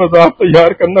عظیم عذاب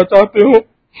تیار کرنا چاہتے ہو،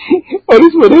 اور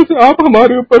اس وجہ سے آپ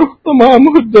ہمارے اوپر تمام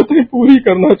حجتیں پوری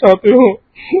کرنا چاہتے ہو،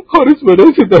 اور اس وجہ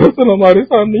سے دراصل ہمارے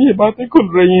سامنے یہ باتیں کھل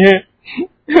رہی ہیں،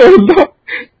 اے اللہ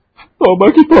توبہ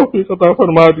کی توفیق عطا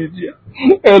فرما دیجیے،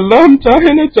 اے اللہ ہم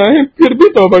چاہیں نہ چاہیں پھر بھی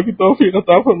توبہ کی توفیق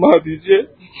عطا فرما دیجیے،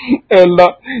 اے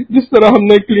اللہ جس طرح ہم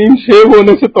نے کلین شیو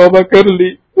ہونے سے توبہ کر لی،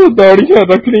 وہ داڑیاں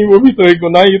رکھ لی، وہ بھی تو ایک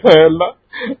گناہ ہی تھا، اے اللہ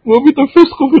وہ بھی تو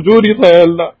فسق و فجور ہی تھا،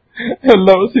 اے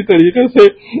اللہ اسی طریقے سے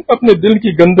اپنے دل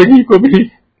کی گندگی کو بھی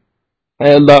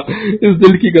اے اللہ اس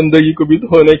دل کی گندگی کو بھی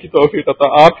دھونے کی توفیق عطا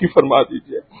آپ ہی فرما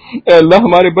دیجیے، اے اللہ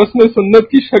ہمارے بس میں سنت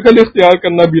کی شکل اختیار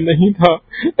کرنا بھی نہیں تھا،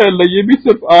 اے اللہ یہ بھی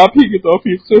صرف آپ ہی کی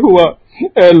توفیق سے ہوا،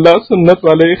 اے اللہ سنت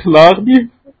والے اخلاق بھی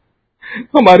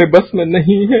ہمارے بس میں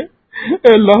نہیں ہے،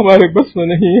 اے اللہ ہمارے بس میں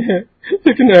نہیں ہے،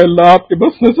 لیکن اے اللہ آپ کے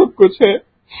بس میں سب کچھ ہے،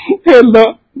 اے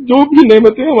اللہ جو بھی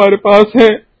نعمتیں ہمارے پاس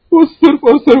ہیں وہ صرف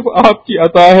اور صرف آپ کی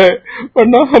عطا ہے،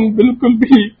 ورنہ ہم بالکل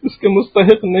بھی اس کے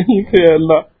مستحق نہیں تھے، اے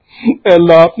اللہ اے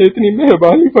اللہ آپ نے اتنی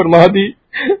مہربانی فرما دی،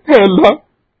 اے اللہ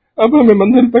اب ہمیں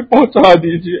منزل تک پہنچا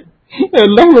دیجیے، اے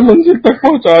اللہ ہمیں منزل تک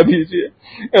پہنچا دیجیے،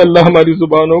 اے اللہ ہماری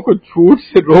زبانوں کو جھوٹ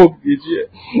سے روک دیجیے،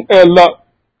 اے اللہ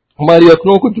ہماری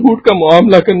عقلوں کو جھوٹ کا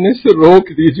معاملہ کرنے سے روک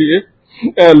دیجیے،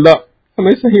 اے اللہ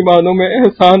ہمیں صحیح معنوں میں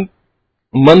احسان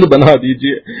مند بنا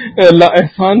دیجیے، اے اللہ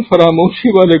احسان فراموشی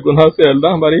والے گناہ سے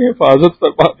اللہ ہماری حفاظت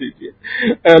فرما دیجیے،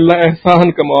 اے اللہ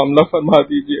احسان کا معاملہ فرما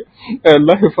دیجیے، اے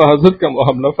اللہ حفاظت کا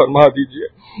معاملہ فرما دیجیے،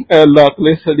 اے اللہ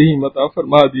عقل سلیم عطا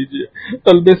فرما دیجیے،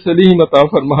 قلب سلیم عطا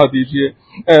فرما دیجیے،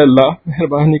 اے اللہ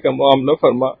مہربانی کا معاملہ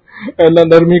فرما، اے اللہ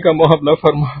نرمی کا معاملہ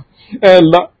فرما، اے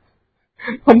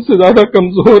اللہ ہم سے زیادہ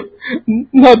کمزور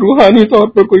نہ روحانی طور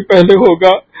پر کوئی پہلے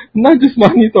ہوگا نہ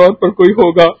جسمانی طور پر کوئی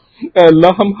ہوگا، اے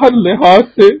اللہ ہم ہر لحاظ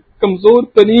سے کمزور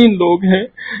ترین لوگ ہیں،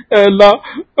 اے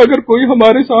اللہ اگر کوئی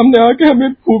ہمارے سامنے آ کے ہمیں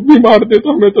پھونک بھی مار دے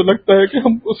تو ہمیں تو لگتا ہے کہ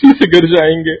ہم اسی سے گر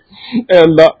جائیں گے، اے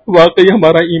اللہ واقعی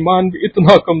ہمارا ایمان بھی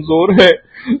اتنا کمزور ہے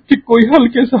کہ کوئی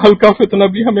ہلکے سے ہلکا فتنہ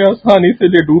بھی ہمیں آسانی سے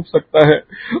لے ڈوب سکتا ہے،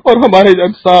 اور ہمارے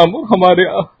اجسام اور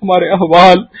ہمارے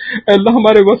احوال اے اللہ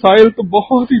ہمارے وسائل تو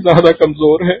بہت ہی زیادہ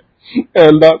کمزور ہے، اے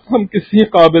اللہ ہم کسی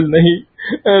قابل نہیں،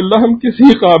 اے اللہ ہم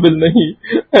کسی قابل نہیں،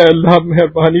 اے اللہ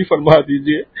مہربانی فرما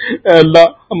دیجیے، اے اللہ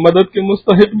ہم مدد کے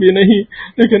مستحق بھی نہیں،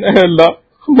 لیکن اے اللہ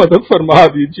مدد فرما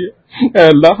دیجیے، اے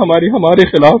اللہ ہمارے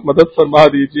خلاف مدد فرما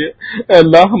دیجیے، اے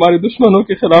اللہ ہمارے دشمنوں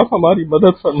کے خلاف ہماری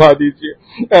مدد فرما دیجیے،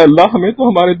 اے اللہ ہمیں تو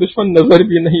ہمارے دشمن نظر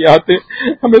بھی نہیں آتے،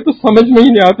 ہمیں تو سمجھ میں ہی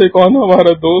نہیں آتے کون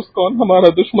ہمارا دوست کون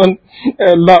ہمارا دشمن،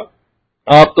 اے اللہ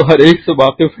آپ تو ہر ایک سے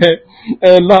واقف ہیں، اے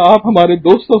اللہ آپ ہمارے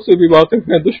دوستوں سے بھی واقف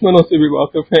ہیں، دشمنوں سے بھی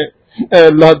واقف ہیں، اے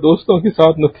اللہ دوستوں کے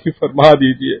ساتھ نصیب فرما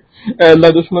دیجیے، اے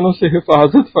اللہ دشمنوں سے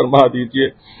حفاظت فرما دیجیے،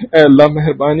 اے اللہ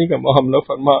مہربانی کا معاملہ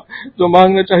فرما، جو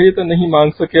مانگنا چاہیے تو نہیں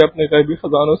مانگ سکے اپنے غیبی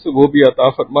خزانوں سے وہ بھی عطا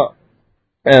فرما،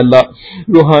 اے اللہ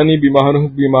روحانی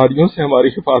بیماریوں سے ہماری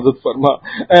حفاظت فرما،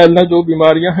 اے اللہ جو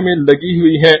بیماریاں ہمیں لگی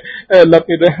ہوئی ہیں اے اللہ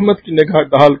اپنی رحمت کی نگاہ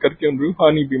ڈال کر کے ان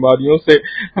روحانی بیماریوں سے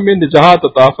ہمیں نجات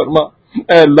عطا فرما،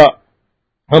 اے اللہ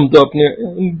ہم تو اپنے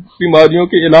بیماریوں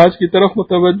کے علاج کی طرف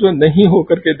متوجہ نہیں ہو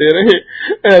کر کے دے رہے،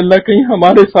 اے اللہ کہیں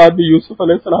ہمارے ساتھ بھی یوسف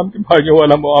علیہ السلام کے بھائیوں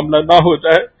والا معاملہ نہ ہو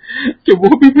جائے کہ وہ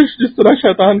بھی جس طرح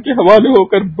شیطان کے حوالے ہو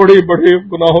کر بڑے بڑے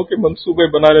گناہوں کے منصوبے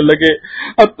بنانے لگے،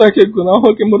 حتیٰ کہ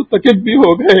گناہوں کے مرتکب بھی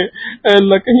ہو گئے، اے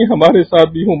اللہ کہیں ہمارے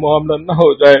ساتھ بھی وہ معاملہ نہ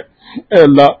ہو جائے، اے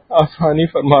اللہ آسانی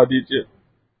فرما دیجیے،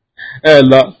 اے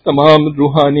اللہ تمام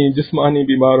روحانی جسمانی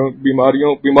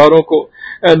بیماروں کو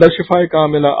اے اللہ شفا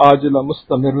کاملہ عاجلہ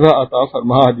مستمرہ عطا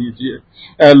فرما دیجیے،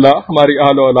 اے اللہ ہماری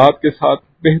آل و اولاد کے ساتھ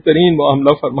بہترین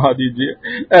معاملہ فرما دیجیے،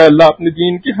 اے اللہ اپنے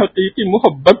دین کی حقیقی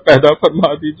محبت پیدا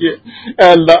فرما دیجیے، اے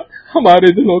اللہ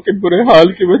ہمارے دلوں کے برے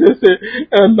حال کی وجہ سے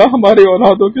اے اللہ ہمارے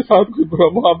اولادوں کے ساتھ کوئی برا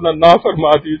معاملہ نہ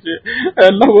فرما دیجیے، اے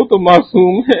اللہ وہ تو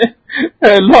معصوم ہے،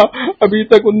 اے اللہ ابھی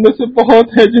تک ان میں سے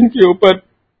بہت ہیں جن کے اوپر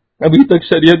ابھی تک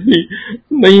شریعت بھی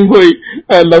نہیں ہوئی،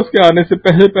 اے اللہ اس کے آنے سے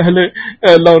پہلے پہلے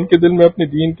اے اللہ ان کے دل میں اپنے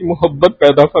دین کی محبت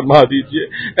پیدا فرما دیجئے،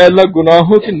 اے اللہ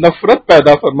گناہوں کی نفرت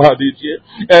پیدا فرما دیجئے،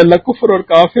 اے اللہ کفر اور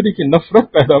کافری کی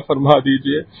نفرت پیدا فرما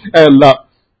دیجئے، اے اللہ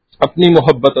اپنی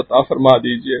محبت عطا فرما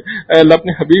دیجئے، اے اللہ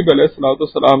اپنے حبیب علیہ الصلوۃ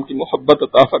والسلام کی محبت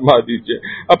عطا فرما دیجئے،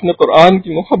 اپنے قرآن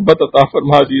کی محبت عطا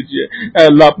فرما دیجئے، اے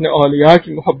اللہ اپنے اولیاء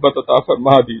کی محبت عطا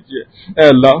فرما دیجئے، اے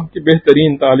اللہ کی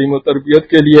بہترین تعلیم و تربیت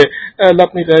کے لیے اے اللہ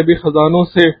اپنی غیبی خزانوں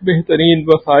سے بہترین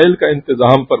وسائل کا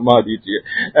انتظام فرما دیجئے،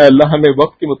 اے اللہ ہمیں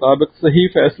وقت کے مطابق صحیح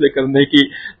فیصلے کرنے کی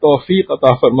توفیق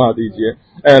عطا فرما دیجئے،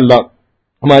 اے اللہ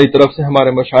ہماری طرف سے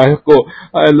ہمارے مشائخ کو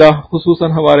اے اللہ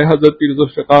خصوصاً ہمارے حضرت پیر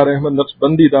ذوالفقار احمد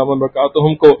نقشبندی دامن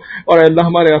برکاتہم کو اور اے اللہ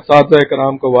ہمارے اساتذہ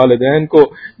کرام کو والدین کو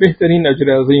بہترین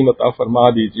اجر عظیم عطا فرما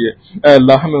دیجئے، اے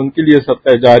اللہ ہمیں ان کے لیے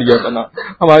صدقہ جاریہ بنا،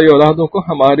 ہماری اولادوں کو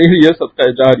ہمارے لیے صدقہ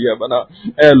جاریہ بنا،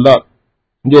 اے اللہ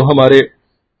جو ہمارے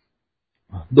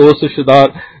دوست رشتہ دار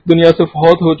دنیا سے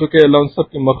فوت ہو چکے اللہ ان سب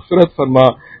کی مغفرت فرما،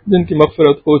 جن کی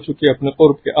مغفرت ہو چکی اپنے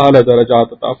قرب کے اعلیٰ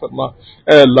درجات عطا فرما،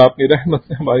 اے اللہ اپنی رحمت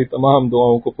سے ہماری تمام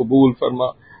دعاؤں کو قبول فرما،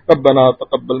 ربنا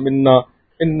تقبل منا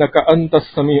انك انت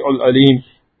السميع العليم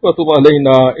وتب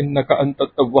علينا انك انت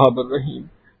التواب الرحيم،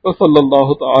 وصلى الله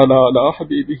تعالى على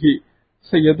حبيبه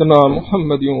سيدنا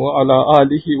محمد وعلى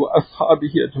آله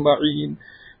واصحابه اجمعين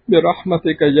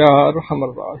برحمتك يا ارحم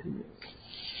الراحمين.